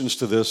conversations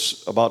to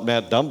this about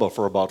Matt Dumba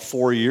for about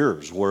 4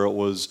 years, where it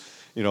was,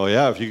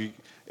 if you...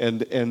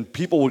 And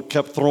people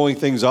kept throwing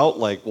things out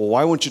like, well,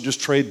 why wouldn't you just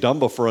trade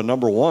Dumba for a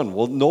number 1?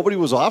 Well, nobody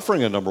was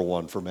offering a number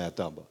 1 for Matt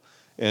Dumba.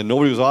 And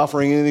nobody was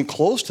offering anything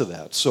close to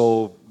that.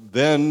 So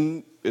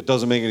then it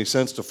doesn't make any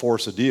sense to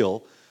force a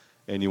deal,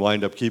 and you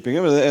wind up keeping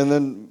him. And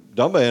then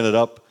Dumba ended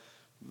up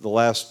the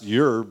last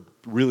year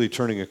really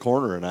turning a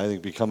corner and I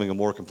think becoming a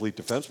more complete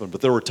defenseman.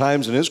 But there were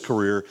times in his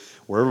career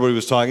where everybody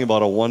was talking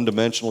about a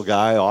one-dimensional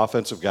guy,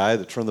 offensive guy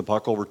that turned the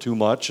puck over too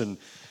much, and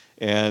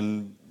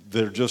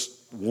there just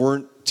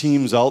weren't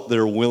teams out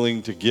there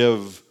willing to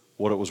give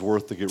what it was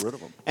worth to get rid of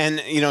him.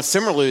 And,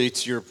 similarly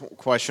to your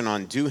question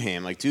on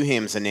Duhaime, like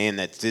Duhaime's a name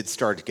that did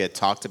start to get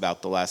talked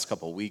about the last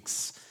couple of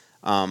weeks.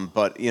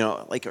 But,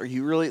 are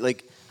you really,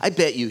 I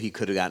bet you he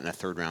could have gotten a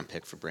third-round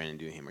pick for Brandon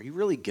Duhaime. Are you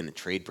really going to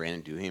trade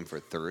Brandon Duhaime for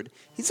a third?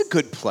 He's a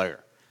good player.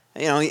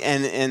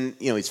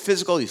 He's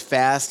physical, he's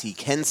fast, he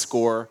can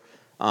score.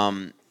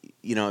 If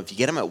you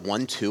get him at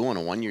 1-2 on a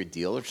 1-year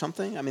deal or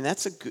something, I mean,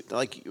 that's a good,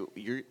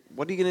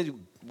 what are you going to do?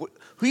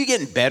 Who are you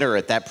getting better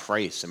at that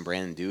price than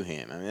Brandon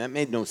Duhaime? I mean, that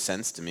made no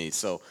sense to me.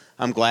 So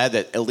I'm glad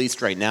that at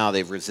least right now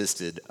they've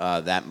resisted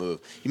that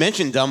move. You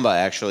mentioned Dumba,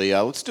 actually.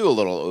 Let's do a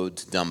little ode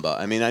to Dumba.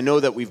 I mean, I know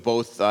that we've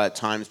both at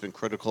times been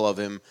critical of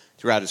him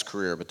throughout his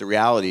career, but the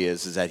reality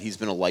is that he's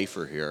been a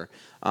lifer here.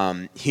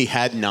 He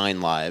had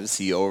 9 lives.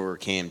 He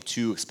overcame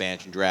 2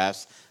 expansion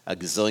drafts, a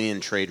gazillion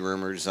trade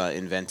rumors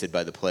invented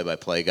by the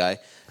play-by-play guy,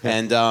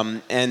 and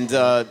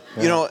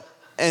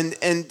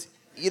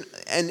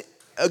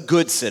a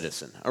good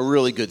citizen, a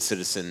really good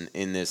citizen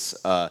in this,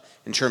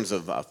 in terms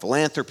of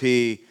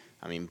philanthropy.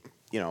 I mean,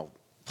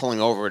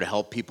 pulling over to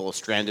help people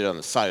stranded on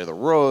the side of the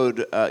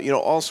road.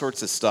 All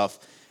sorts of stuff,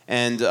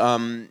 and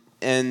a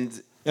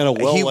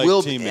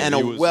well-liked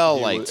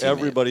teammate.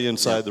 Everybody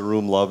inside the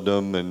room loved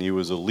him, and he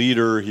was a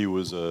leader. He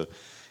was the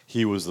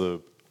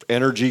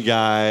energy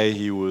guy.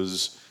 He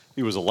was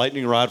a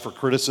lightning rod for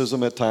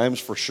criticism at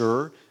times, for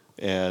sure.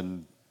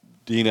 And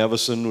Dean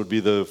Evison would be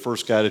the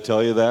first guy to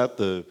tell you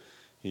that.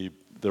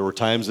 There were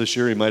times this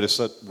year he might have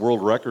set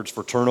world records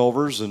for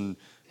turnovers, and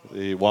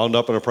he wound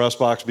up in a press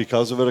box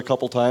because of it a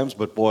couple times.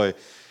 But boy,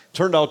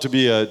 turned out to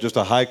be just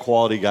a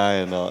high-quality guy,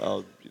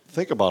 and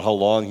think about how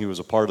long he was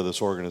a part of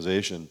this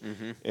organization.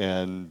 Mm-hmm.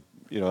 And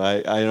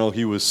I know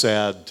he was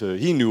sad.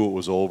 He knew it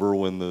was over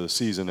when the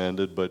season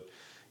ended, but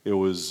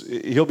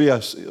he'll be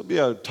a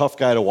tough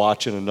guy to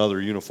watch in another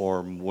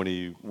uniform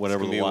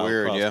whenever the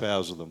Wild cross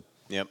paths with him.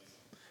 Yep.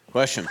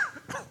 Question.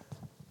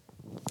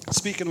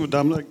 Speaking of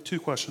Dumba, 2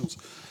 questions.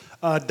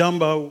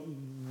 Dumba,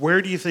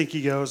 where do you think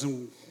he goes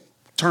in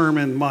term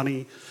and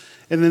money?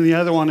 And then the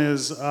other one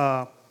is,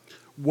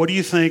 what do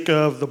you think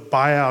of the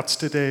buyouts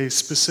today,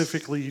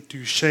 specifically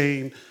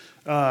Duchesne?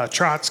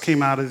 Trotz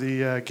came out of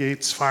the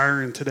gates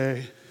firing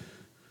today.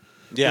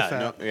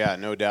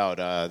 No doubt.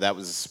 That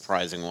was a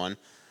surprising one.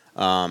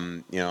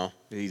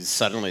 He's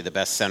suddenly the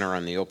best center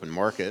on the open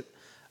market.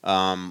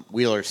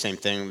 Wheeler, same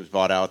thing, was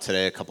bought out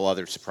today. A couple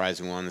other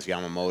surprising ones,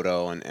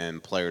 Yamamoto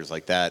and players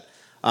like that.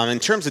 In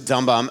terms of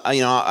Dumba,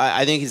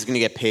 I think he's going to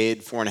get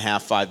paid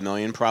 $4.5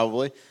 million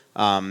probably.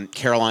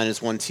 Carolina is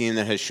one team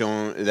that has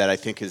shown that I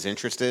think is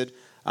interested.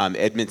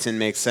 Edmonton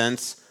makes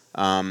sense.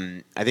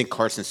 I think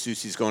Carson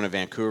Soucy's going to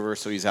Vancouver,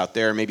 so he's out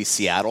there. Maybe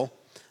Seattle.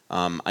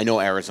 I know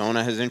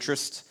Arizona has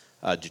interest.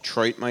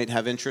 Detroit might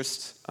have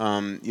interest.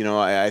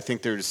 I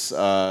think there's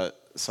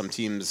some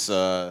teams.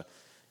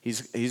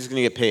 He's going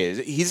to get paid.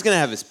 He's going to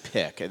have his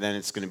pick, and then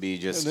it's going to be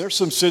just. And there's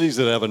some cities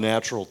that have a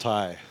natural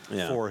tie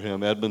for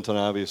him. Edmonton,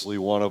 obviously,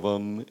 one of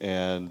them,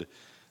 and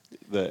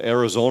the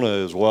Arizona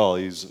as well.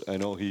 I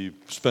know he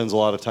spends a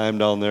lot of time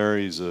down there.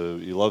 He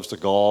loves to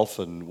golf,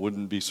 and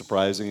wouldn't be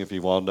surprising if he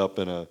wound up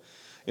in a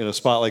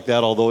spot like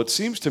that. Although it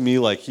seems to me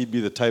like he'd be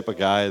the type of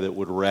guy that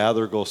would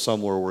rather go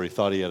somewhere where he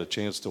thought he had a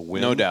chance to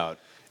win. No doubt.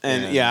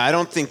 And I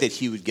don't think that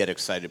he would get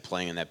excited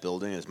playing in that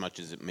building as much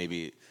as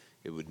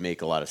it would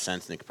make a lot of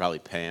sense, and they could probably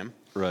pay him.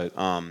 Right.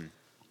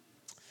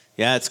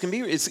 It is going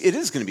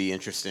to be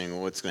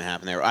interesting what's going to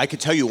happen there. I could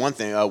tell you one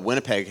thing.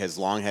 Winnipeg has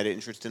long had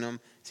interest in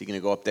him. Is he going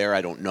to go up there?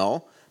 I don't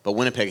know. But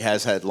Winnipeg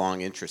has had long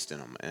interest in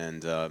him,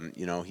 and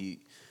he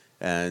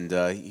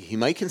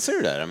might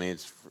consider that. I mean,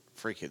 it's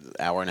freaking an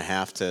hour and a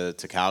half to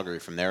Calgary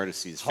from there to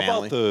see his family. How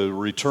about the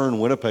return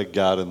Winnipeg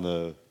got in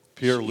the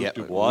Pierre-Luc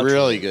Dubois?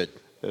 Really good.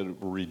 A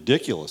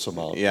ridiculous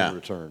amount in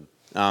return.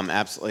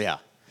 Absolutely, yeah.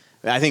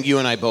 I think you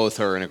and I both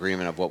are in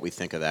agreement of what we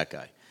think of that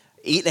guy.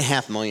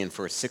 $8.5 million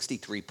for a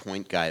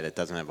 63-point guy that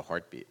doesn't have a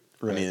heartbeat.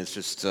 Right. I mean, it's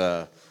just.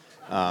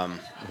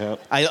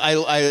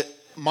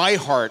 My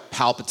heart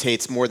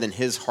palpitates more than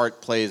his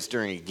heart plays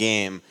during a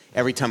game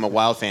every time a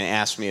Wild fan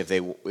asks me if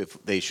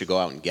they should go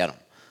out and get him.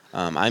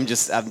 I'm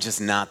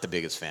just not the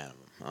biggest fan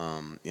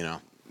of him.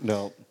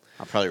 No.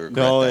 I'll probably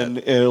regret that. And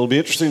it'll be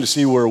interesting to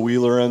see where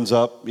Wheeler ends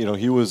up.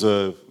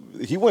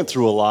 He went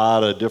through a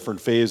lot of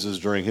different phases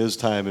during his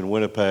time in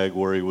Winnipeg,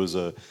 where he was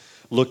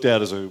looked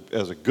at as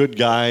a good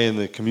guy in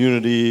the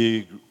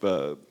community,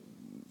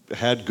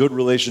 had good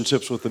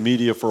relationships with the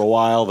media for a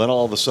while. Then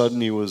all of a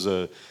sudden he was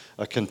a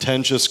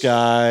contentious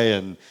guy,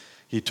 and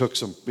he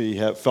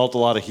felt a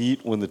lot of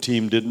heat when the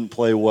team didn't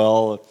play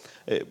well.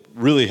 It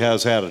really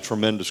has had a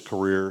tremendous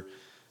career.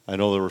 I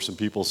know there were some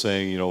people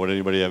saying, would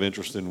anybody have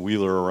interest in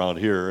Wheeler around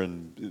here?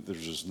 And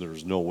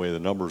there's no way the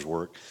numbers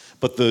work.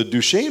 But the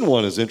Duchesne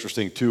one is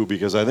interesting too,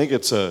 because I think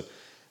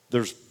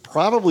there's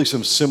probably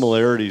some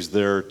similarities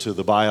there to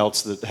the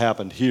buyouts that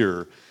happened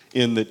here,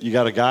 in that you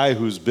got a guy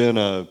who's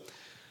been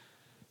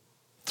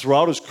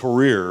throughout his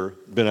career,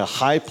 been a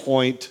high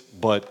point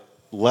but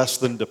less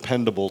than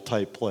dependable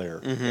type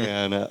player,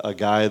 and a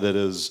guy that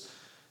has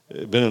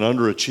been an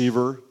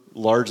underachiever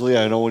largely.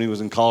 I know when he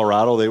was in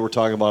Colorado, they were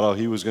talking about how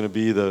he was going to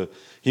be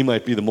he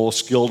might be the most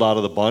skilled out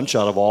of the bunch,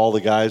 out of all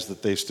the guys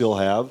that they still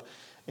have.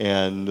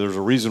 And there's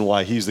a reason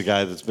why he's the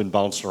guy that's been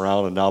bouncing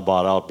around and now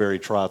bought out. Barry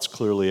Trotz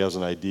clearly has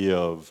an idea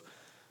of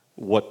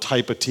what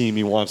type of team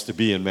he wants to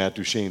be, and Matt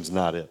Duchene's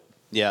not it.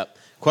 Yeah.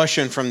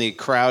 Question from the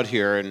crowd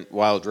here, and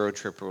Wild Road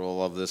Tripper will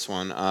love this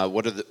one.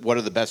 What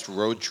are the best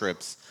road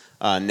trips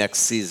next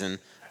season?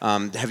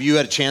 Have you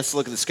had a chance to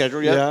look at the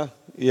schedule yet?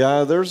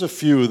 Yeah. There's a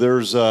few.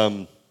 There's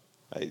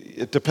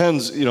it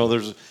depends.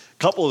 There's a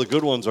couple of the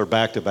good ones are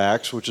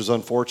back-to-backs, which is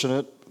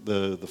unfortunate.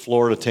 The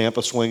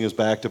Florida-Tampa swing is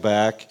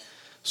back-to-back,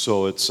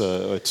 so it's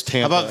Tampa.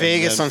 How about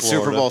Vegas on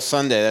Florida. Super Bowl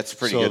Sunday? That's a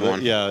pretty good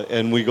one. Yeah,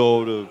 and we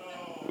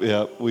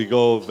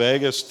go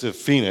Vegas to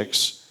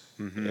Phoenix,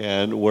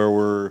 and where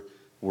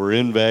we're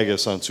in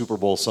Vegas on Super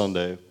Bowl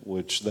Sunday,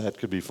 which that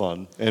could be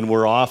fun, and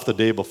we're off the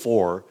day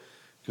before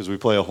because we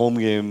play a home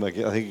game, I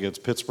think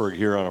against Pittsburgh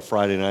here on a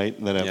Friday night,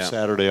 and then have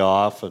Saturday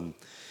off and.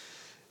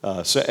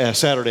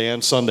 Saturday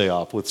and Sunday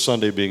off, with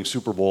Sunday being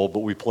Super Bowl, but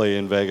we play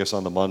in Vegas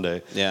on the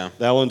Monday. Yeah.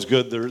 That one's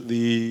good.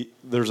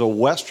 There's a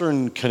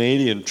Western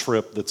Canadian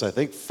trip that's, I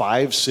think,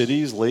 5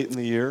 cities late in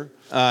the year.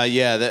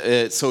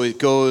 So it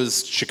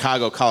goes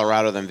Chicago,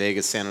 Colorado, then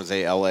Vegas, San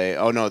Jose, L.A.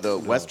 Oh, no, the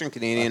Western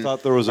Canadian. I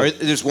thought there was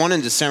there's one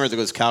in December that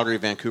goes Calgary,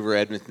 Vancouver,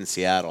 Edmonton,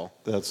 Seattle.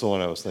 That's the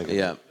one I was thinking.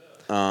 Yeah.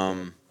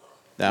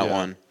 That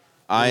one.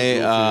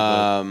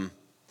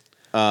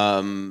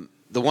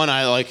 The one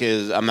I like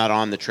is, I'm not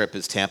on the trip,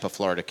 is Tampa,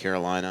 Florida,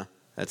 Carolina.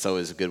 That's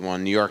always a good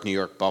one. New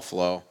York,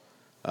 Buffalo.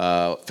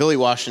 Philly,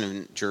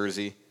 Washington,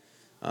 Jersey.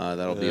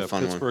 That'll be a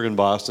fun one. Pittsburgh and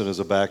Boston is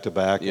a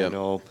back-to-back, Yep. I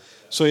know.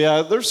 So,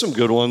 there's some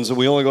good ones. And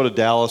we only go to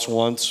Dallas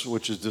once,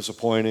 which is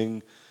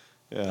disappointing.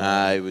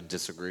 I would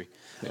disagree.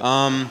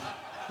 I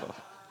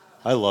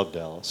love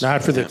Dallas.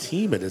 Not for the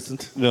team, it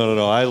isn't.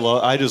 No.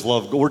 I just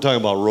love. We're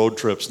talking about road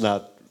trips,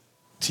 not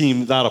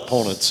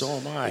opponents. So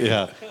am I.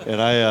 Yeah,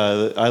 and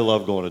I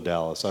love going to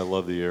Dallas. I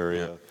love the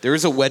area. Yeah. There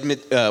is a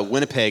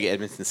Winnipeg,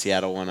 Edmonton,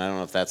 Seattle one. I don't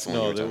know if that's the one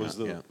No, you're that talking was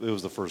about. it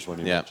was the first one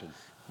you mentioned.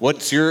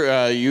 What's your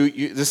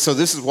this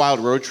is Wild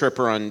Road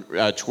Tripper on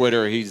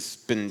Twitter. He's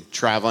been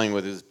traveling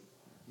with his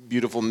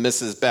beautiful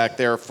missus back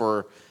there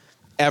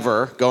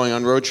forever, going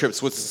on road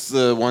trips. What's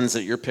the ones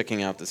that you're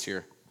picking out this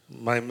year?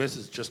 My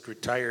missus just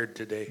retired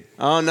today.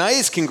 Oh,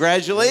 nice!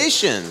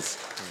 Congratulations.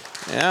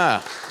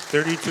 Yeah.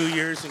 32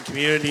 years in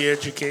community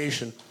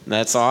education.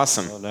 That's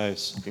awesome. Oh,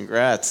 nice.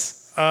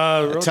 Congrats.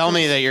 Tell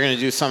me that you're going to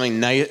do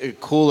something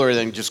cooler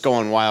than just go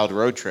on wild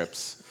road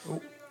trips.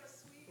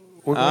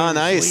 We're going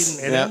nice.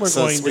 To Sweden, and then we're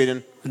going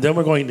Sweden. Then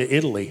we're going to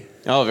Italy.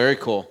 Oh, very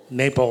cool.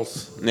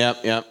 Naples.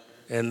 Yep.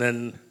 And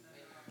then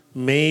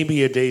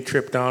maybe a day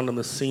trip down to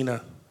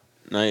Messina.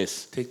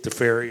 Nice. Take the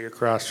ferry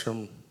across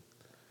from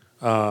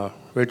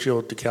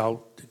Reggio to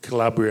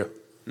Calabria.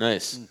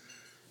 Nice.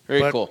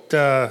 Very cool.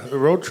 The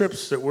road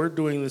trips that we're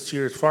doing this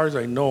year, as far as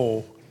I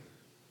know,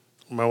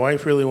 my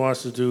wife really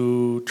wants to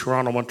do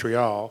Toronto,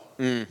 Montreal.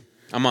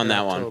 I'm on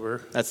that October.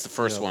 one. That's the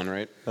first one,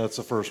 right? That's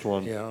the first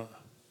one. Yeah.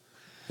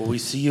 Will we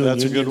see you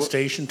That's a in good Union one.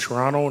 Station,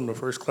 Toronto, in the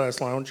first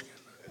class lounge?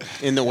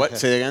 In the what?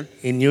 Say it again.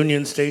 In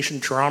Union Station,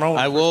 Toronto?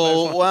 I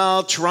will.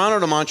 Well, Toronto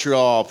to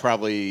Montreal,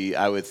 probably.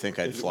 I would think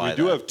I'd fly. We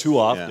do have 2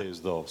 off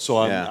days though, so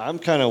I'm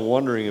kind of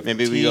wondering if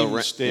Maybe the we team go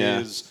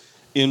stays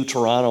in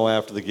Toronto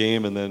after the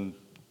game and then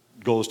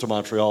goes to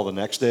Montreal the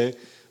next day,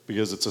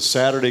 because it's a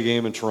Saturday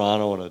game in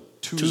Toronto and a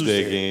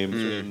Tuesday game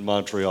in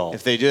Montreal.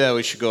 If they do that,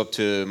 we should go up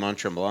to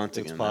Mont-Tremblant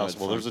again. It's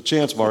possible. There's a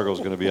chance Margot's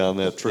going to be on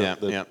that trip.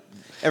 Yeah.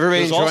 Everybody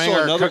There's enjoying also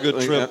our another good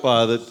trip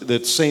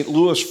that's St.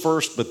 Louis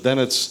first, but then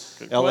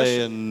it's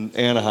L.A. and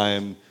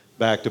Anaheim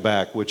back to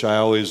back, which I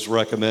always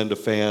recommend to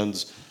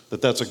fans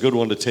that's a good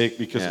one to take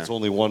because it's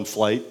only one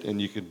flight and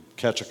you could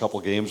catch a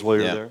couple games while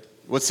you're there.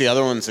 What's the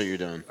other ones that you're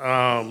doing?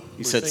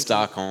 You said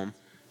Stockholm.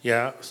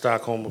 Yeah,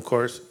 Stockholm, of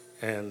course.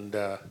 And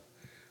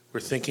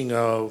we're thinking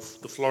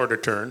of the Florida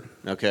turn.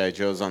 Okay,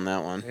 Joe's on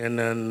that one. And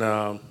then,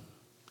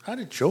 how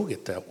did Joe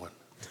get that one?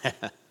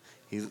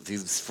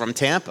 He's from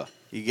Tampa.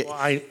 Well,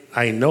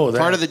 I know that.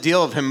 Part of the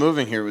deal of him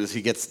moving here was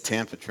he gets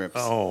Tampa trips.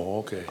 Oh,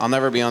 okay. I'll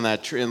never be on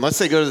that trip. Unless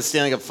they go to the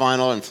Stanley Cup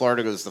final and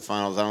Florida goes to the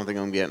finals, I don't think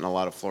I'm getting a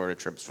lot of Florida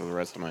trips for the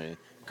rest of my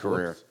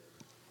career.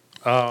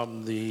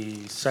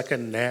 The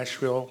second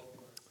Nashville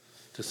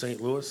to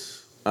St.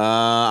 Louis.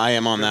 I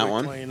am on that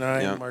one.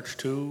 29, March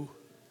 2.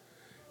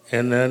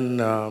 And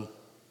then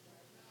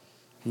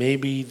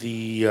maybe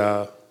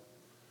the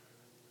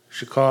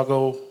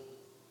Chicago,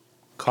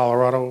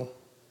 Colorado,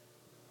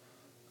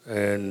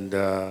 and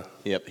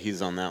Yep,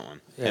 he's on that one.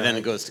 And then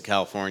it goes to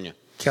California.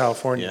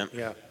 California.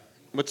 Yeah.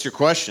 What's your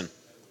question?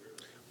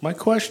 My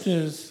question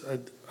is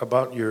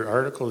about your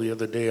article the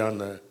other day on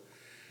the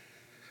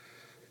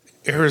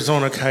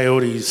Arizona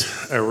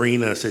Coyotes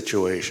arena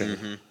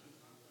situation.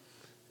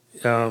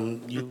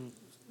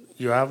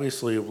 You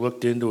obviously have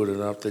looked into it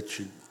enough that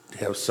you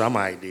have some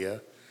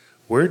idea.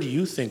 Where do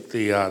you think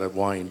they ought to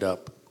wind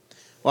up?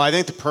 Well, I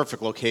think the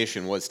perfect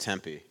location was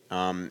Tempe.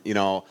 You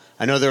know,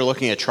 I know they're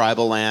looking at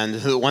tribal land.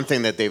 The one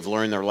thing that they've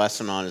learned their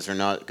lesson on is they're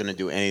not going to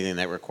do anything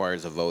that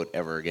requires a vote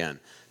ever again.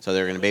 So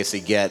they're going to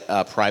basically get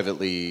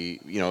privately,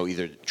 you know,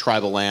 either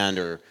tribal land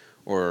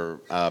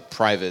or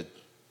private,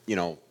 you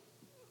know,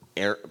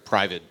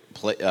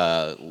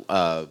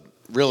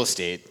 real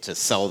estate to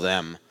sell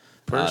them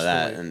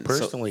that. And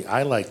Personally,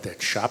 I like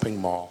that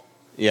shopping mall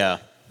yeah.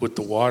 with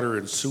the water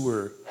and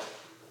sewer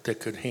that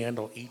could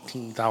handle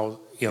 18,000,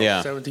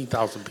 Yeah.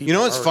 17,000 people. You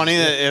know what's already.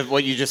 funny that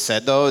what you just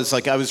said though is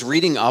like I was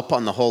reading up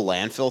on the whole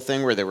landfill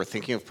thing where they were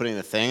thinking of putting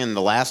the thing, and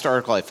the last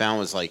article I found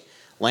was like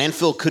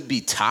landfill could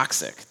be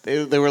toxic.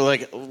 They were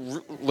like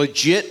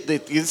legit.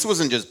 This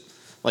wasn't just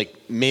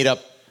like made up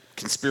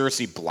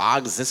conspiracy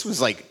blogs. This was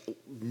like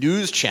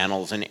news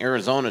channels in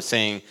Arizona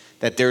saying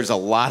that there's a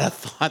lot of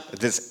thought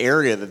that this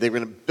area that they were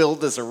going to build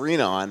this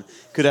arena on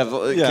could have.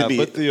 Yeah, could be,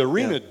 but the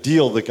arena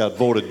deal that got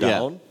voted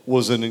down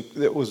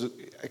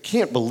I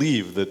can't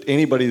believe that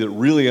anybody that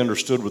really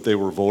understood what they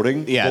were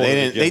voting. Yeah,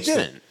 voted they against it.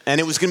 didn't,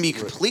 and it was going to be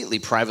completely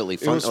privately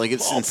funded. Like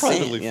it's all insane.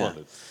 privately yeah.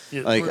 funded.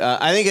 Yeah, Like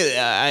I think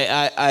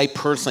I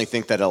personally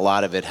think that a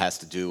lot of it has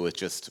to do with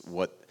just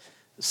what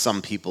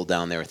some people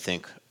down there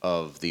think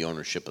of the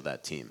ownership of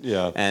that team.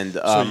 Yeah. And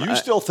so you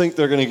still think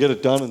they're going to get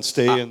it done and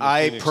stay in the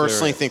I Phoenix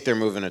personally area? think they're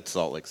moving it to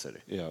Salt Lake City.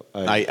 Yeah,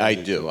 I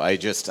do. I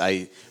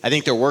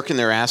think they're working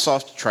their ass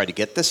off to try to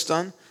get this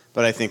done.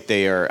 But I think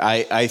they are.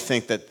 I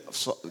think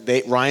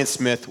that Ryan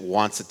Smith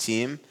wants a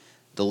team.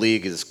 The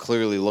league is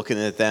clearly looking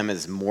at them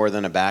as more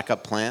than a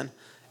backup plan,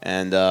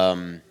 and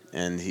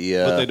he.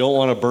 But they don't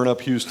want to burn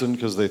up Houston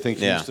because they think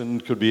Yeah. Houston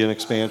could be an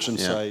expansion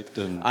site.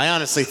 And I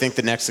honestly think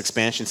the next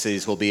expansion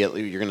cities will be.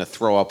 You're going to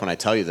throw up when I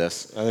tell you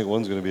this. I think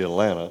one's going to be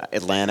Atlanta.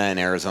 Atlanta and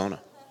Arizona.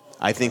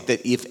 I think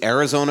that if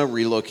Arizona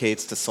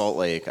relocates to Salt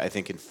Lake, I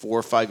think in 4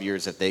 or 5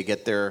 years, if they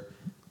get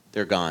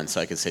they're gone.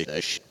 So I can say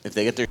if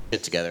they get their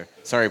shit together.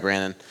 Sorry,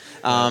 Brandon.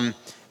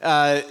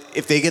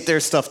 If they get their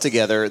stuff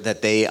together,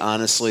 that they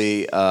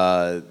honestly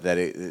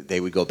they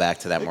would go back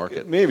to that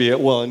market. Maybe.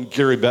 Well, and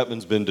Gary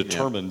Bettman's been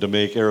determined to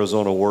make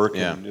Arizona work.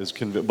 Yeah. And is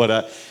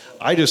but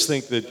I just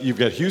think that you've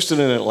got Houston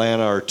and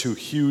Atlanta are two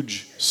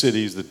huge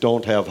cities that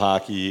don't have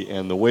hockey,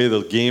 and the way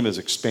the game is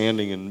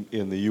expanding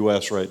in the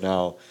U.S. right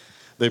now,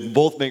 they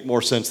both make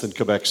more sense than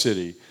Quebec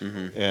City.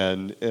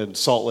 Mm-hmm. And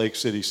Salt Lake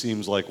City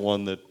seems like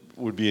one that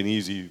would be an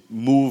easy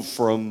move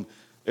from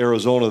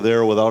Arizona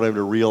there without having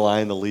to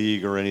realign the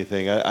league or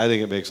anything. I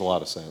think it makes a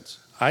lot of sense.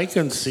 I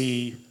can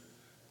see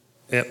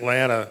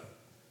Atlanta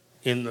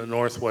in the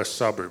northwest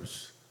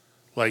suburbs,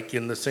 like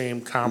in the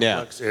same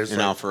complex as in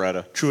like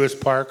Alpharetta.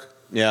 Truist Park.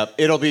 Yeah,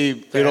 it'll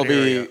be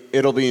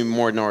area.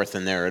 more north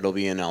than there. It'll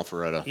be in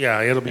Alpharetta.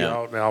 Yeah, it'll be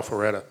out in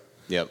Alpharetta.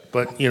 Yep.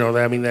 But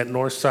that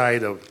north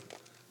side of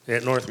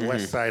that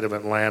northwest side of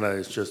Atlanta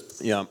is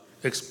just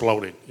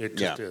exploding. It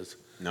just is.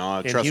 No,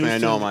 In trust me, I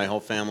know. Houston- My whole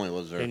family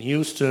lives there. In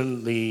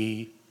Houston,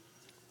 the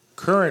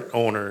current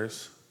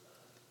owners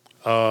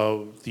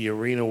of the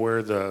arena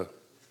where the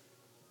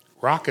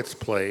Rockets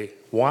play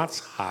wants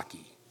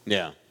hockey,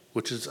 Yeah.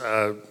 which is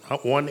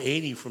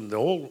 180 from the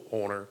old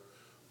owner.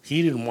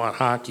 He didn't want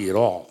hockey at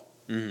all.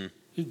 Mm-hmm.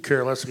 He could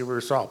care less if he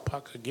ever saw a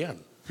puck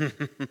again.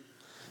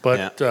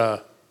 But,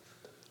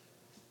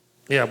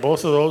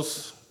 both of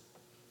those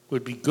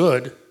would be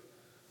good.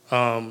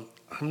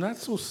 I'm not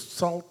so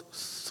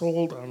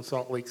sold on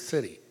Salt Lake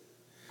City.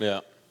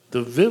 Yeah.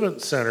 The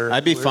Vivint Center.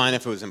 I'd be fine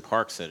if it was in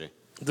Park City.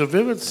 The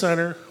Vivint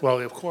Center, well,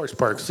 of course,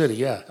 Park City,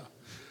 yeah.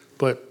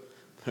 But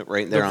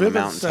Right there the on the Vivint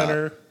mountaintop.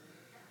 Center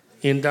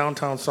in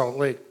downtown Salt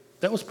Lake,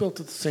 that was built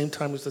at the same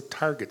time as the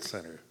Target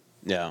Center.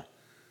 Yeah.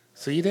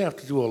 So you'd have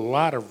to do a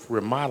lot of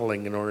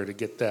remodeling in order to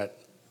get that.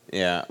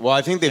 Yeah. Well,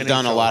 I think they've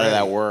done a NHL lot of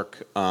that ready.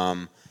 work,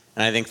 and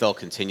I think they'll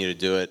continue to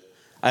do it.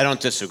 I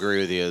don't disagree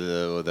with you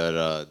though,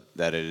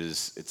 that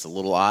it's a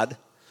little odd,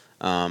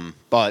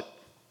 but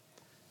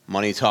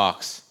money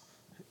talks.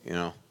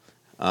 Any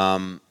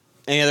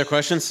other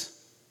questions?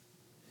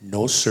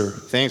 No, sir.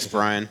 Thanks,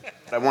 Brian.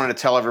 I wanted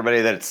to tell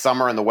everybody that it's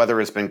summer and the weather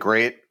has been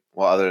great.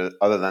 Well,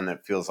 other than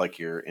it feels like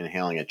you're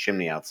inhaling a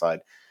chimney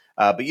outside.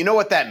 But you know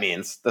what that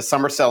means. The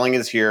summer selling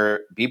is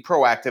here. Be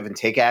proactive and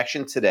take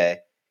action today,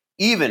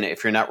 even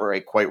if you're not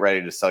quite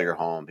ready to sell your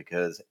home,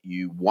 because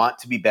you want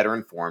to be better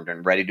informed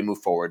and ready to move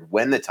forward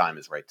when the time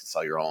is right to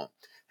sell your home.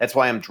 That's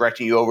why I'm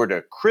directing you over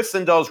to Chris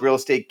Lindahl's Real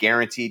Estate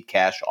Guaranteed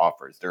Cash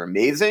Offers. They're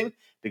amazing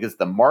because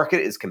the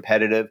market is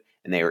competitive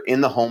and they are in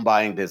the home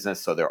buying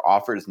business, so their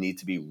offers need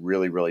to be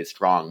really, really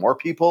strong. More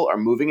people are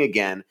moving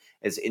again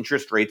as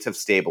interest rates have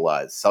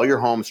stabilized. Sell your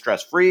home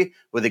stress-free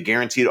with a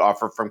guaranteed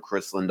offer from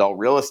Chris Lindahl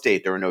Real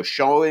Estate. There are no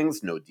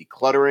showings, no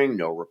decluttering,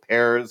 no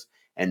repairs,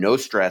 and no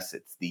stress.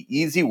 It's the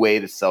easy way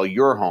to sell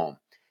your home.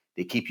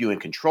 They keep you in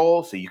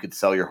control so you can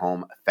sell your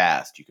home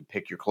fast. You can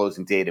pick your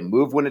closing date and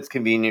move when it's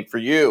convenient for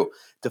you.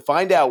 To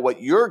find out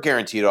what your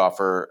guaranteed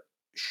offer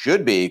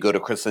should be, go to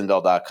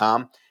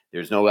chrislindahl.com.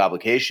 There's no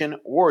obligation,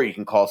 or you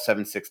can call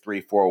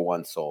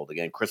 763-401-SOLD.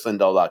 Again,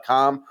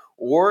 chrislindahl.com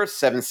or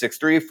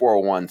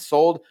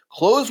 763-401-SOLD.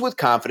 Close with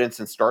confidence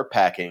and start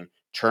packing.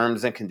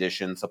 Terms and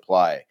conditions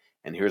apply.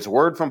 And here's a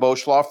word from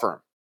Bosch Law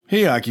Firm.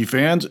 Hey, hockey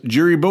fans.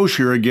 Jerry Bosch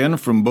here again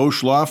from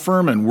Bosch Law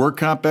Firm and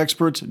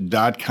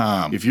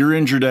WorkCompExperts.com. If you're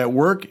injured at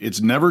work, it's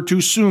never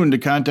too soon to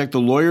contact the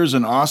lawyers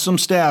and awesome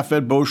staff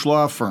at Bosch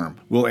Law Firm.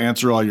 We'll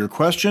answer all your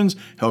questions,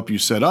 help you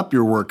set up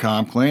your work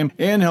comp claim,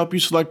 and help you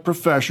select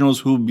professionals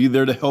who will be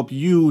there to help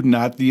you,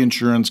 not the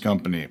insurance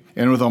company.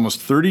 And with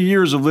almost 30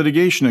 years of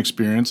litigation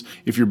experience,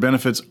 if your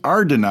benefits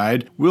are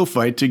denied, we'll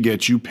fight to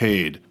get you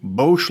paid.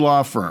 Bosch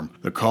Law Firm.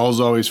 The call's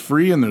always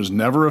free and there's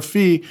never a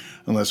fee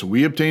unless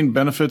we obtain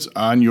benefits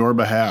on your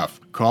behalf.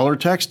 Call or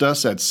text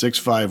us at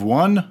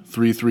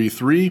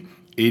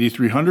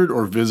 651-333-8300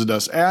 or visit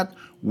us at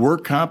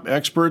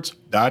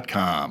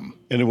WorkCompExperts.com.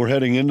 And we're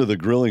heading into the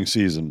grilling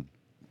season.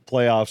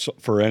 Playoffs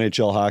for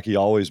NHL hockey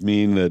always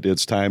mean that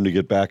it's time to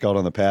get back out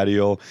on the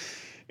patio.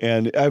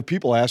 And I have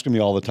people asking me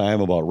all the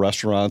time about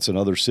restaurants in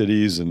other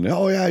cities. And,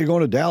 oh, yeah, you're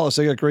going to Dallas.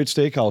 They got great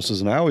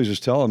steakhouses. And I always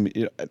just tell them,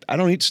 I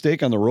don't eat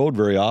steak on the road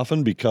very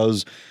often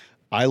because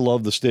I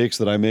love the steaks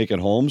that I make at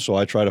home, so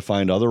I try to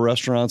find other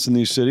restaurants in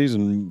these cities,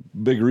 and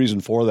big reason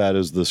for that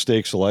is the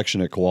steak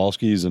selection at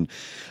Kowalski's. And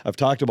I've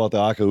talked about the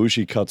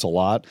Akaushi cuts a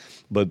lot,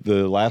 but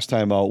the last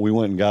time out, we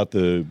went and got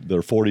their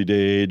 40-day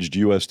aged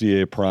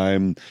USDA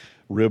prime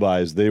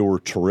ribeyes. They were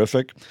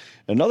terrific.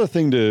 Another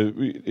thing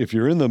if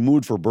you're in the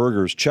mood for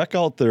burgers, check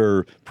out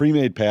their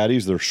pre-made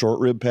patties, their short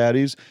rib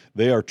patties.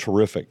 They are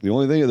terrific. The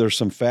only thing, there's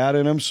some fat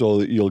in them, so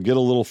that you'll get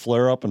a little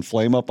flare up and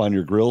flame up on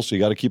your grill, so you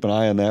got to keep an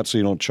eye on that so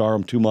you don't char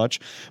them too much.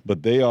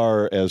 But they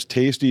are as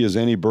tasty as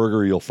any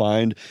burger you'll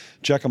find.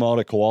 Check them out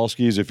at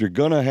Kowalski's. If you're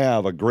going to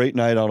have a great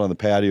night out on the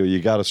patio,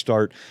 you got to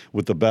start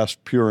with the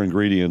best pure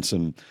ingredients,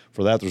 and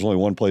for that, there's only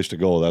one place to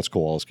go. That's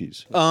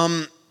Kowalski's.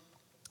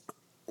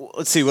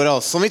 Let's see, what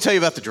else? Let me tell you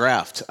about the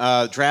draft.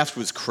 Draft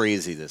was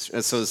crazy.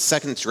 So the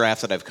second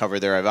draft that I've covered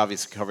there, I've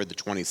obviously covered the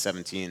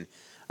 2017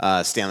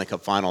 Stanley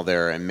Cup Final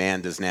there, and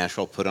man, does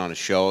Nashville put on a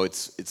show.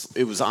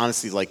 It was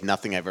honestly like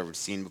nothing I've ever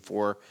seen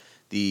before.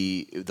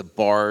 The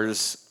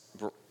bars,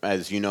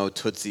 as you know,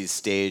 Tootsie's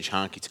Stage,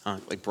 Honky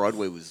Tonk, like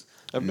Broadway was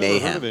I've mayhem.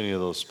 never heard of any of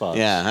those spots.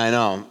 Yeah, I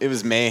know. It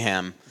was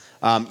mayhem.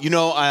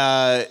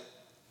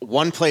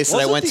 One place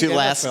that I went to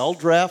last. NFL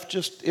draft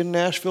just in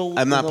Nashville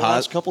in the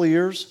last couple of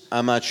years?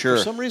 I'm not sure.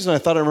 For some reason, I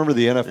thought I remember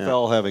the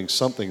NFL having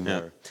something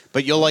there.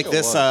 But you'll like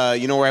this.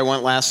 You know where I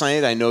went last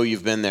night? I know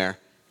you've been there.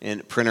 In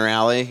Printer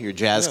Alley, your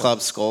jazz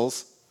club,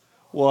 Skulls.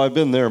 Well, I've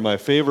been there. My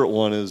favorite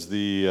one is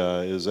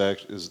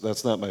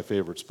that's not my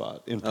favorite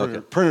spot.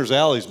 Printer's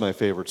Alley is my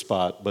favorite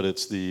spot, but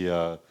it's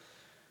the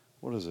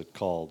what is it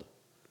called?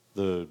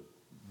 The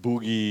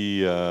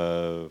Boogie.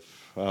 I'm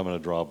going to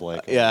draw a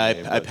blank.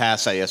 I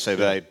passed that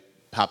yesterday, but I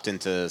popped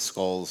into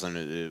Skulls, and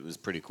it was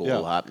pretty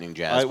cool, happening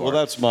jazz bar. Well,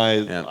 that's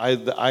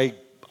I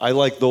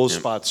like those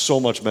spots so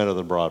much better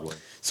than Broadway.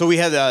 So we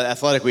had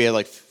Athletic. We had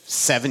like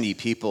 70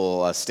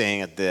 people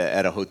staying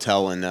at a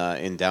hotel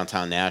in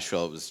downtown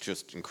Nashville. It was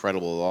just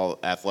incredible, all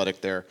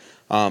Athletic there.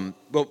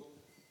 But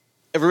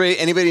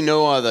anybody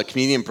know the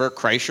comedian Bert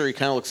Kreischer? He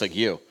kind of looks like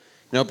you. You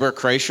know Bert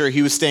Kreischer?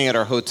 He was staying at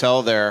our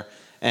hotel there,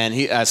 and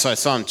so I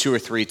saw him 2 or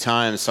 3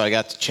 times. So I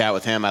got to chat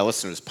with him. I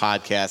listened to his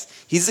podcast.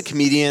 He's a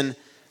comedian.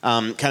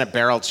 Kind of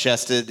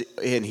barrel-chested,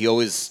 and he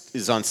always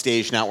is on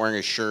stage not wearing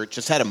a shirt.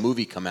 Just had a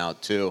movie come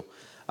out, too,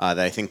 that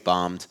I think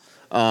bombed.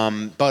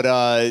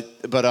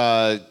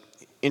 But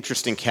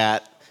interesting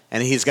cat,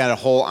 and he's got a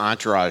whole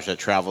entourage that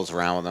travels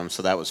around with him,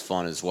 so that was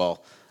fun as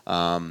well.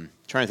 Trying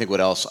to think what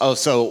else. Oh,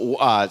 so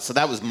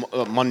that was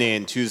Monday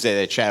and Tuesday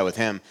that I chatted with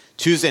him.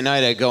 Tuesday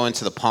night, I go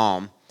into the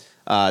Palm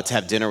to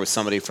have dinner with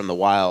somebody from the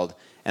Wild.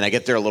 And I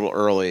get there a little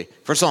early.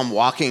 First of all, I'm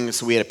walking.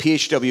 So we had a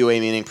PHWA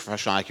meeting,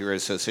 Professional Hockey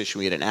Writers Association.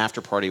 We had an after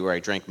party where I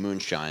drank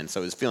moonshine,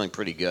 so I was feeling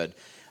pretty good.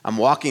 I'm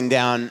walking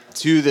down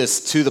to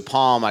the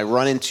Palm. I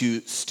run into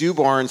Stu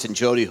Barnes and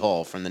Jody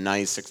Hull from the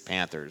 '96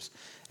 Panthers.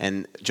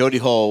 And Jody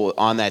Hull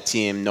on that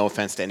team. No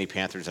offense to any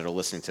Panthers that are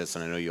listening to this,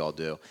 and I know you all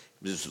do.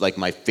 It was like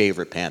my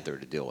favorite Panther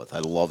to deal with. I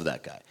love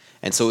that guy.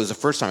 And so it was the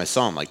first time I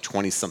saw him, like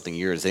 20-something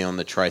years. They own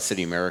the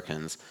Tri-City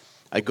Americans.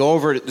 I go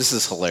over, this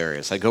is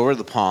hilarious. I go over to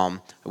the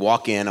Palm, I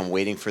walk in, I'm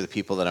waiting for the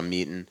people that I'm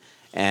meeting,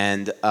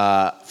 and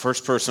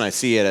first person I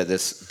see at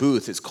this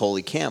booth is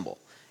Coley Campbell.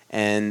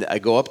 And I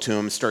go up to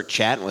him, start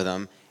chatting with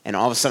him, and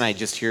all of a sudden I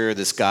just hear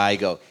this guy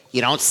go,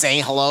 "You don't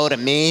say hello to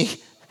me?"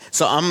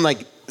 So I'm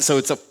like, so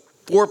it's a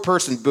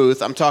 4-person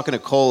booth, I'm talking to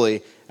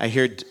Coley, I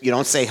hear, "You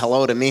don't say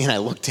hello to me," and I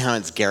look down,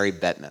 it's Gary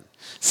Bettman.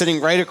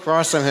 Sitting right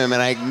across from him,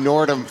 and I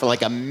ignored him for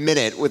like a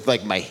minute with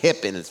like my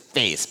hip in his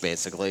face,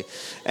 basically,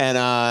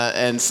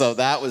 and so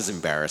that was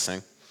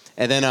embarrassing.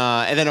 And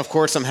then of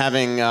course I'm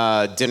having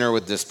dinner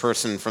with this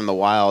person from the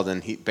Wild,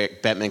 and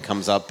Bettman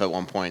comes up at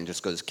one point and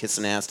just goes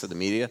kissing ass to the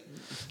media.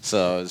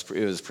 So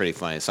it was pretty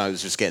funny. So I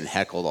was just getting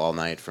heckled all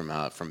night from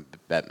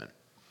Bettman.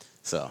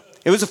 So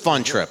it was a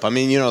fun trip. I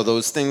mean, you know,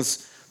 those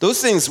things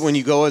when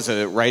you go as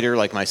a writer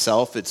like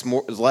myself, it's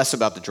less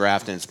about the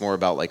draft and it's more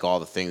about like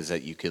all the things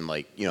that you can,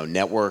 like, you know,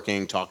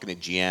 networking, talking to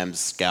GMs,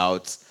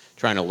 scouts,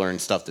 trying to learn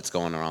stuff that's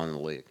going on in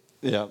the league.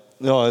 Yeah.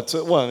 No,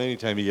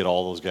 anytime you get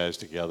all those guys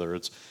together,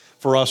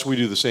 for us, we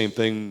do the same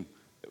thing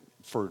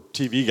for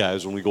TV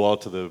guys, when we go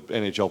out to the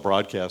NHL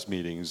broadcast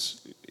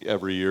meetings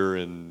every year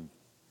in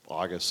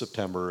August,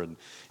 September, and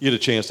you get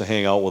a chance to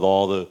hang out with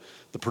all the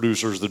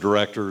producers, the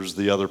directors,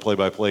 the other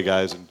play-by-play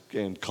guys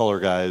and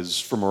color guys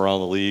from around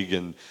the league,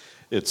 and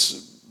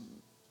it's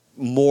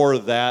more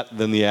of that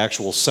than the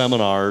actual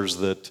seminars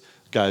that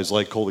guys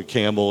like Coley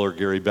Campbell or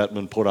Gary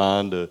Bettman put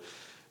on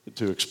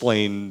to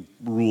explain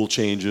rule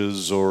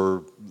changes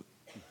or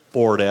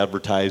board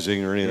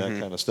advertising or any of that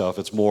kind of stuff.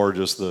 It's more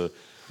just the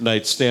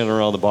night standing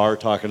around the bar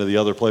talking to the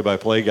other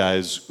play-by-play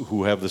guys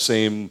who have the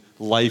same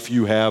life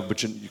you have,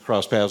 but you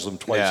cross paths with them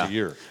twice a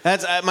year.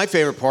 That's my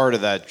favorite part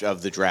of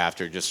the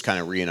draft, are just kind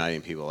of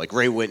reuniting people. Like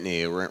Ray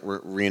Whitney,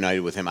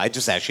 reunited with him. I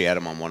just actually had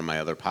him on one of my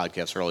other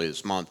podcasts earlier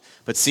this month.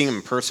 But seeing him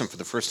in person for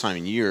the first time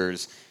in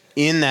years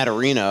in that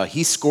arena,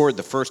 he scored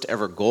the first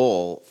ever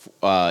goal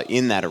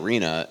in that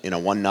arena in a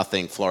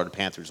 1-0 Florida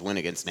Panthers win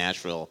against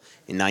Nashville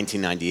in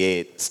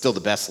 1998. Still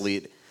the best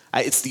lead.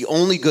 It's the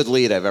only good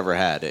lead I've ever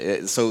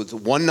had. So it's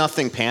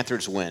 1-0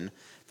 Panthers win,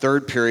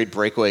 third period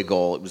breakaway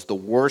goal. It was the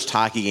worst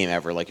hockey game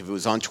ever. Like if it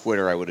was on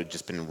Twitter, I would have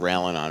just been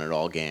railing on it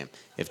all game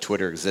if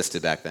Twitter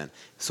existed back then.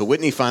 So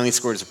Whitney finally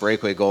scores a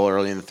breakaway goal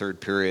early in the third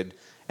period,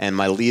 and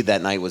my lead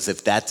that night was,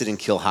 if that didn't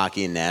kill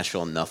hockey in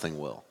Nashville, nothing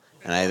will.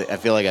 And I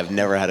feel like I've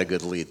never had a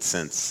good lead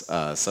since.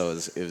 So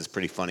it was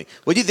pretty funny.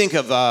 What do you think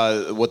of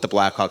what the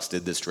Blackhawks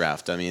did this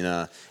draft? I mean,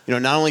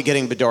 not only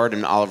getting Bedard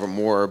and Oliver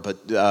Moore,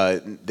 but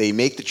they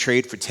make the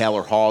trade for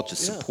Taylor Hall to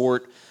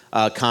support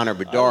Connor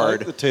Bedard. I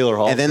like the Taylor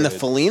Hall and then trade. the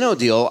Foligno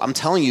deal. I'm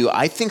telling you,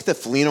 I think that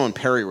Foligno and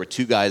Perry were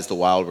two guys the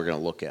Wild were going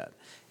to look at.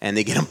 And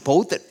they get them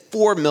both at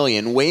 $4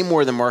 million, way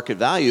more than market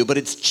value. But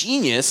it's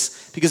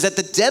genius because at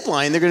the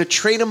deadline they're going to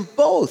trade them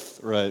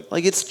both. Right.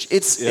 Like it's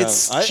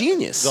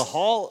genius. The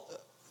Hall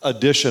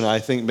addition, I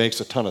think,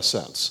 makes a ton of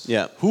sense.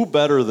 Yeah. Who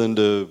better than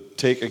to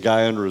take a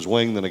guy under his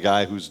wing than a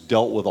guy who's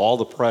dealt with all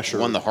the pressure?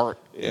 Won the Hart.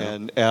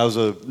 And as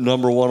a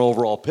number 1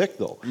 overall pick,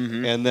 though.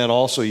 Mm-hmm. And then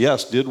also,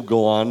 yes, did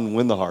go on and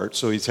win the Hart.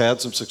 So he's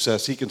had some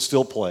success. He can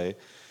still play.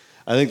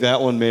 I think that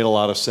one made a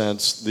lot of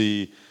sense.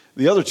 The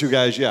other two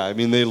guys, I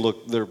mean,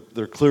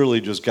 they're clearly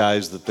just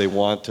guys that they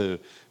want to,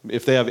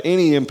 if they have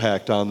any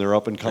impact on their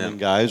up-and-coming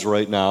guys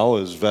right now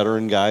as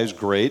veteran guys,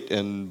 great.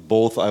 And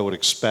both I would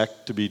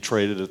expect to be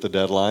traded at the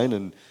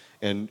deadline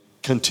and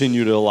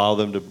continue to allow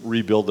them to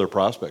rebuild their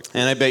prospect.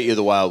 And I bet you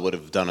the Wild would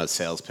have done a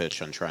sales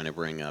pitch on trying to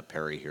bring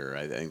Perry here.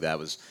 I think that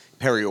was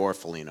Perry or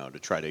Foligno to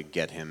try to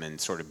get him and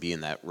sort of be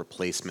in that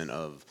replacement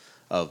of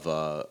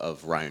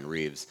Ryan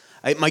Reeves.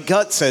 My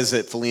gut says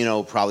that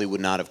Foligno probably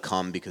would not have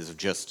come because of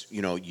just,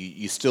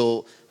 you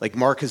still, like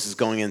Marcus is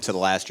going into the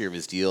last year of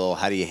his deal.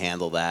 How do you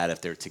handle that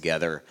if they're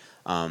together?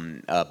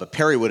 But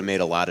Perry would have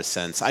made a lot of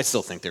sense. I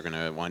still think they're going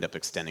to wind up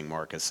extending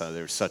Marcus.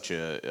 There's such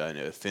an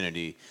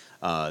affinity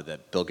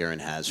that Bill Guerin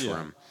has for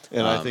him.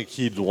 And I think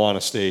he'd want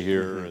to stay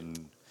here.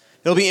 And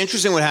it'll be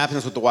interesting what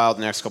happens with the Wild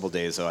the next couple of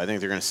days, though. I think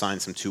they're going to sign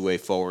some two-way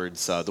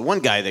forwards. The one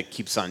guy that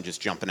keeps on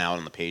just jumping out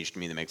on the page to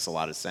me that makes a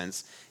lot of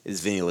sense is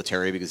Vinny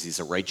Lettieri, because he's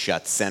a right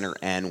shot center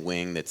and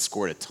wing that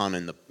scored a ton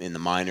in the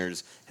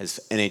minors, has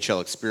NHL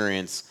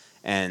experience,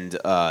 and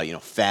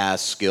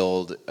fast,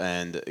 skilled,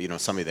 and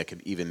somebody that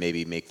could even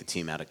maybe make the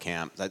team out of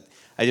camp.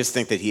 I just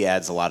think that he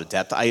adds a lot of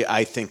depth.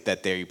 I think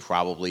that they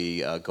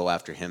probably go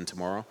after him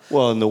tomorrow.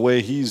 Well, and the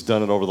way he's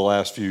done it over the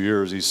last few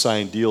years, he's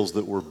signed deals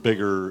that were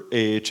bigger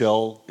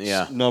AHL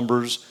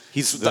numbers.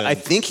 I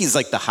think he's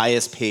like the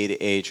highest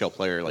paid AHL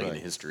player in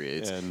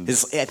history.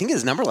 I think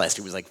his number last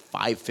year was like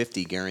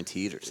 $550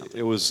 guaranteed or something.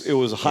 It was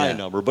a high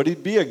number, but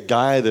he'd be a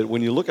guy that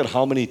when you look at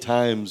how many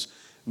times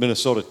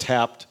Minnesota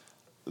tapped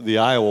the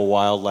Iowa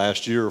Wild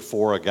last year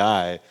for a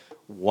guy,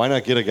 why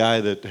not get a guy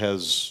that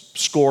has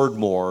scored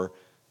more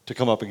to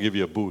come up and give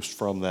you a boost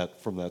from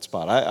that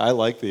spot? I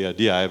like the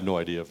idea. I have no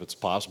idea if it's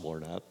possible or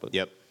not. But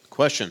Yep.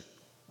 Question.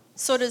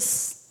 So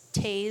does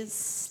Taze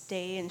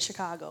stay in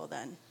Chicago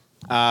then?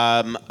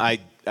 I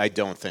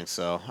don't think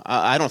so.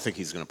 I don't think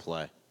he's going to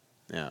play.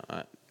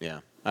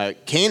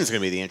 Kane's going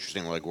to be the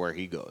interesting where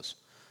he goes.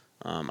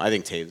 I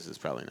think Taves is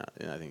probably not.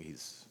 I think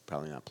he's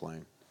probably not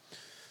playing.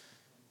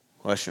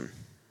 Question.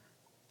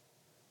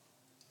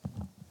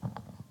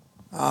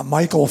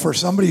 Michael, for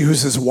somebody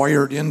who's as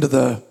wired into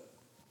the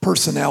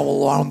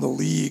personnel around the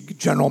league,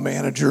 general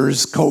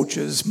managers,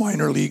 coaches,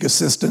 minor league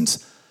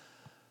assistants,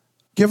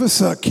 give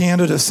us a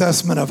candid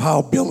assessment of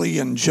how Billy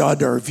and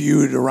Judd are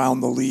viewed around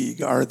the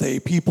league. Are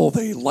they people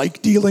they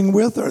like dealing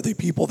with? Are they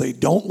people they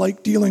don't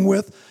like dealing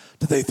with?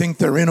 Do they think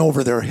they're in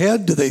over their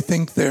head? Do they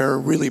think they're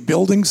really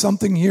building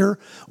something here?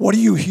 What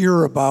do you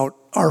hear about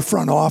our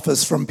front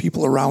office from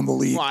people around the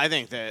league? Well, I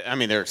think that,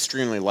 they're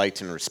extremely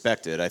liked and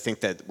respected. I think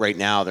that right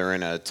now they're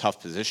in a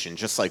tough position,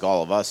 just like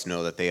all of us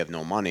know that they have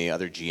no money.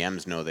 Other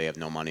GMs know they have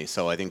no money.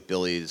 So I think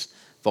Billy's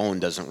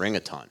phone doesn't ring a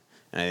ton.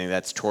 And I think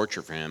that's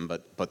torture for him.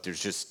 But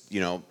there's just,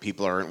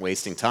 people aren't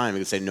wasting time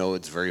because they know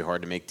it's very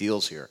hard to make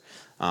deals here.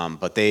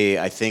 But they,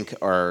 I think,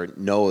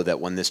 know that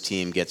when this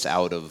team gets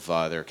out of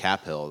their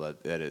cap hill,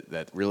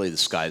 that really the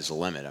sky's the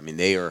limit.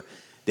 They are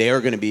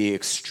going to be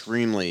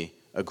extremely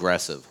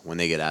aggressive when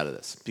they get out of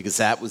this, because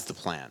that was the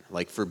plan.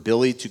 Like for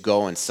Billy to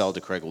go and sell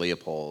to Craig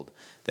Leopold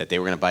that they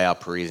were going to buy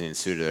out Parisi and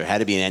Suter, there had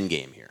to be an end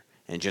game here,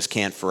 and it just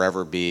can't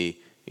forever be,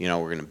 we're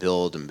going to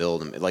build and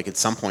build. And like at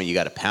some point you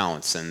got to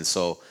pounce. And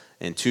so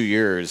in 2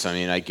 years, I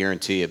mean, I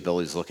guarantee you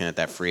Billy's looking at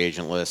that free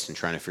agent list and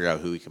trying to figure out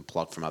who he can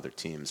pluck from other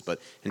teams.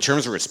 But in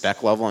terms of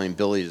respect level, I mean,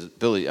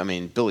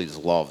 Billy's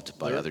loved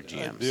by other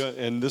GMs.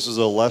 And this is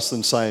a less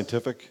than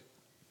scientific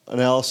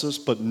analysis,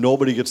 but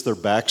nobody gets their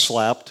back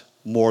slapped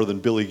more than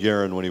Billy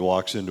Guerin when he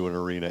walks into an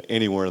arena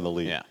anywhere in the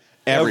league. Yeah.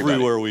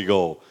 Everywhere we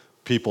go,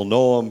 people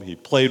know him. He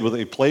played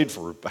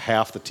for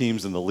half the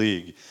teams in the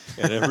league,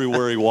 and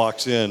everywhere he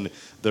walks in,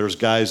 there's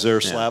guys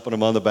there slapping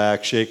him on the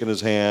back, shaking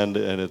his hand,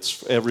 and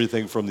it's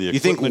everything from the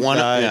equipment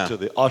guy to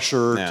the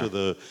usher to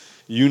the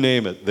you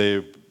name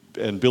it.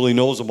 And Billy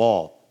knows them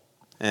all.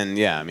 And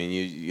I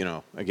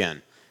mean,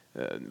 again,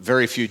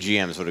 very few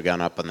GMs would have gone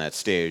up on that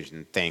stage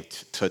and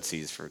thanked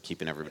Tootsies for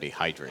keeping everybody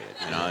hydrated.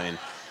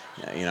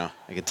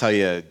 I can tell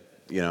you,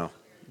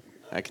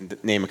 I can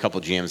name a couple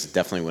GMs that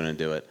definitely wouldn't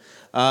do it.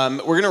 We're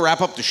going to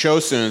wrap up the show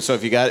soon, so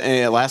if you got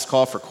any last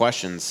call for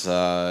questions,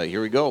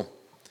 here we go.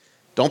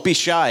 Don't be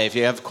shy if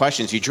you have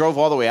questions. You drove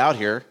all the way out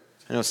here.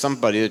 I know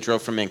somebody that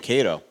drove from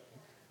Mankato.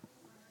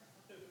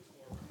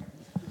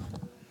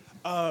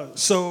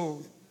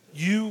 So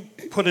you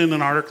put in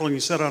an article and you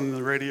said on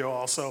the radio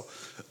also,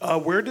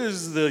 where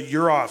does the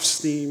Urov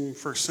steam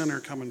for center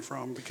coming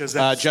from? Because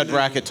Judd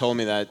Brackett told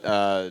me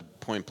that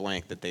point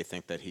blank that they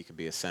think that he could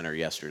be a center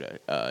yesterday.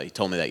 He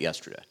told me that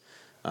yesterday.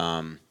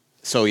 And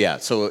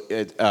that's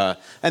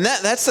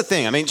the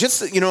thing. I mean,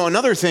 just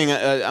another thing.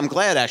 I'm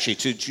glad actually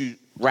to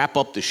wrap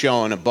up the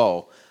show in a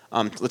bow.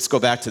 Let's go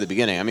back to the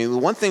beginning. I mean, the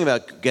one thing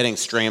about getting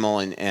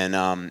Stramel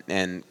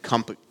and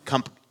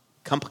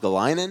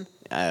Kumpalainen,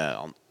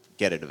 I'll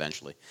get it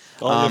eventually.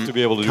 You have to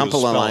be able to do is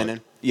spell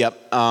it.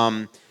 Yep.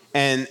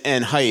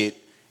 And Height,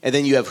 and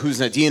then you have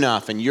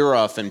Huznadinov and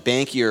Urov and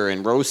Bankier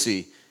and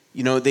Rossi.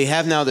 They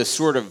have now this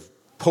sort of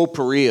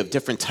potpourri of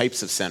different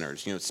types of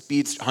centers.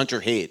 Hunter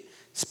Haight,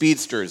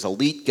 speedsters,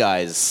 elite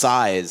guys,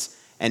 size,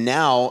 and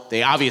now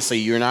they're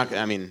not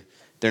going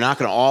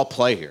to all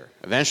play here.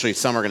 Eventually,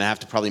 some are going to have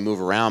to probably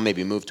move around,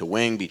 maybe move to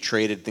wing, be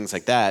traded, things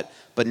like that.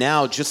 But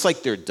now, just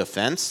like their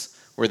defense,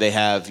 where they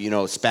have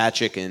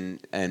Spacek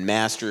and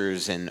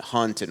Masters and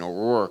Hunt and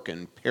O'Rourke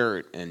and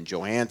Parrott and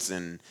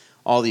Johansson,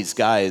 all these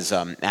guys,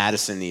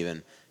 Addison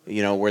even,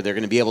 where they're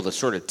going to be able to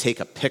sort of take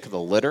a pick of the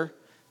litter.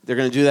 They're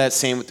going to do that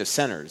same with the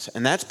centers,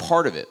 and that's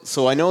part of it.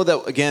 So I know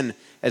that, again,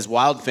 as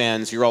Wild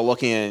fans, you're all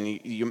looking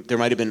and there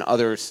might have been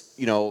others,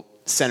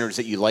 centers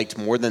that you liked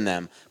more than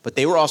them, but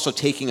they were also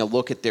taking a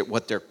look at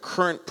what their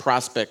current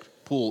prospect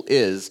pool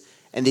is,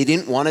 and they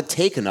didn't want to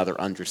take another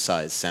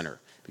undersized center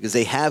because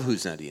they have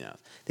Huznadinov.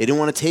 They didn't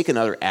want to take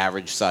another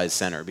average-sized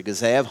center because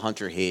they have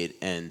Hunter Haight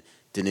and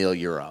Danil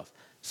Urov.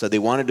 So they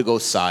wanted to go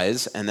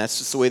size, and that's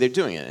just the way they're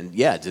doing it. And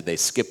did they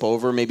skip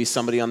over maybe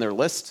somebody on their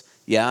list?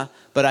 Yeah,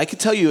 but I could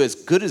tell you, as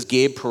good as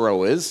Gabe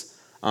Perreault is,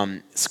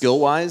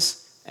 skill-wise,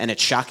 and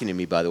it's shocking to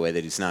me, by the way,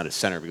 that he's not a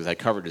center because I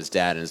covered his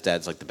dad, and his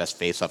dad's like the best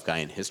face-off guy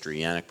in history,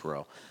 Yannick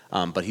Perreault.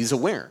 But he's a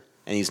winger,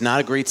 and he's not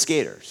a great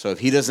skater. So if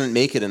he doesn't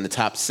make it in the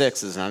top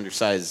 6 as an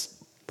undersized,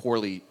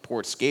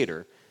 poor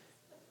skater,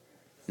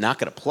 not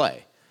going to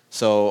play.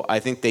 So I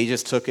think they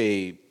just took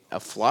a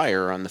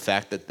flyer on the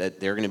fact that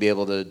they're going to be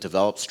able to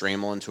develop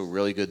Stramel into a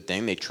really good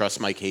thing. They trust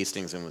Mike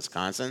Hastings in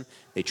Wisconsin.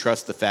 They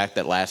trust the fact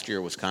that last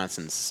year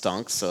Wisconsin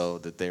stunk, so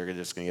that they're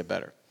just going to get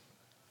better.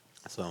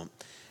 So,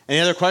 any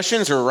other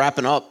questions, or we're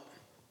wrapping up?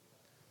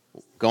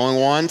 Going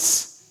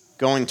once,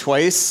 going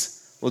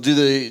twice. We'll do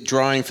the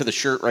drawing for the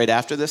shirt right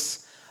after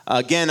this.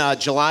 Again,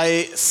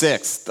 July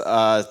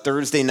 6th,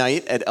 Thursday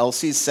night at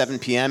Elsie's, 7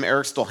 p.m.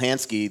 Eric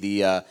Stolhansky,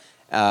 the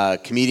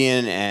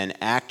comedian and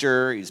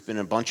actor. He's been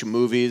in a bunch of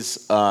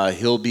movies.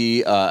 He'll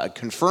be a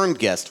confirmed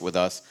guest with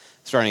us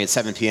starting at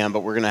 7 p.m.,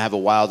 but we're going to have a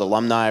Wild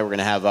alumni. We're going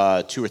to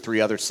have 2 or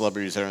 3 other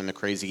celebrities that are in the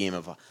crazy game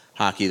of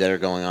hockey that are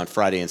going on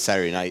Friday and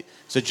Saturday night.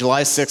 So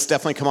July 6th,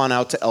 definitely come on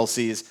out to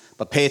Elsie's,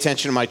 but pay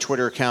attention to my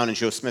Twitter account and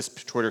Joe Smith's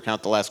Twitter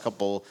account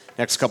the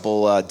next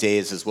couple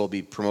days, as we'll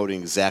be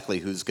promoting exactly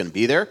who's going to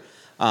be there.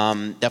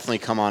 Definitely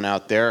come on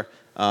out there.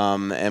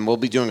 And we'll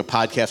be doing a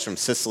podcast from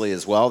Sicily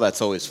as well.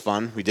 That's always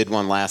fun. We did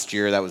one last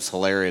year. That was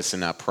hilarious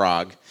in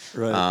Prague.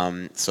 Right.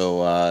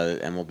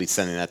 And we'll be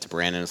sending that to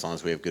Brandon as long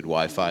as we have good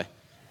Wi-Fi.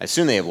 I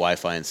assume they have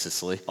Wi-Fi in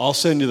Sicily. I'll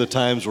send you the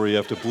times where you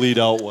have to bleed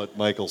out what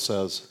Michael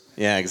says.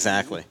 Yeah,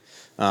 exactly.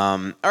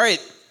 All right.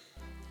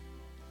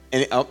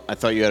 I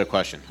thought you had a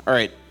question. All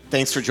right.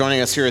 Thanks for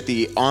joining us here at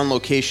the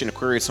on-location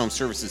Aquarius Home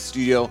Services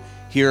studio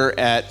here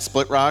at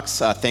Split Rocks.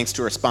 Thanks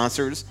to our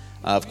sponsors.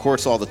 Of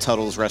course, all the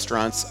Tuttle's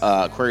restaurants,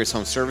 Aquarius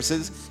Home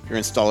Services, your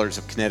installers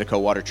of Connecticut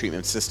water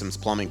treatment systems,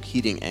 plumbing,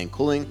 heating, and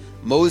cooling,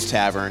 Moe's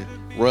Tavern,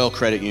 Royal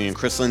Credit Union,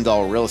 Chris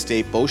Lindahl Real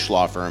Estate, Bosch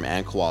Law Firm,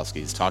 and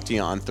Kowalski's. Talk to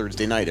you on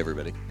Thursday night,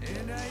 everybody.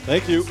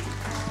 Thank you.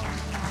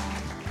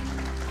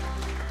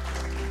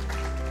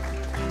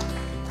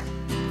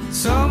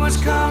 So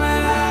much coming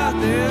out,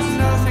 there's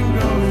nothing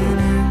going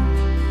in.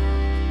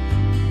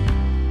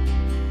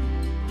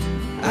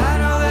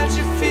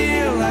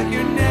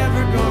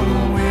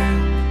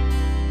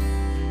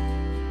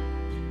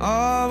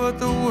 but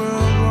the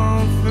world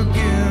won't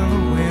forgive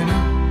a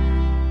winner.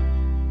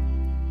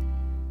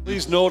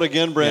 Please note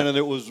again, Brandon,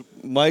 it was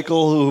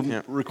Michael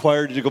who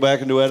required you to go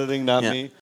back and do editing, not me.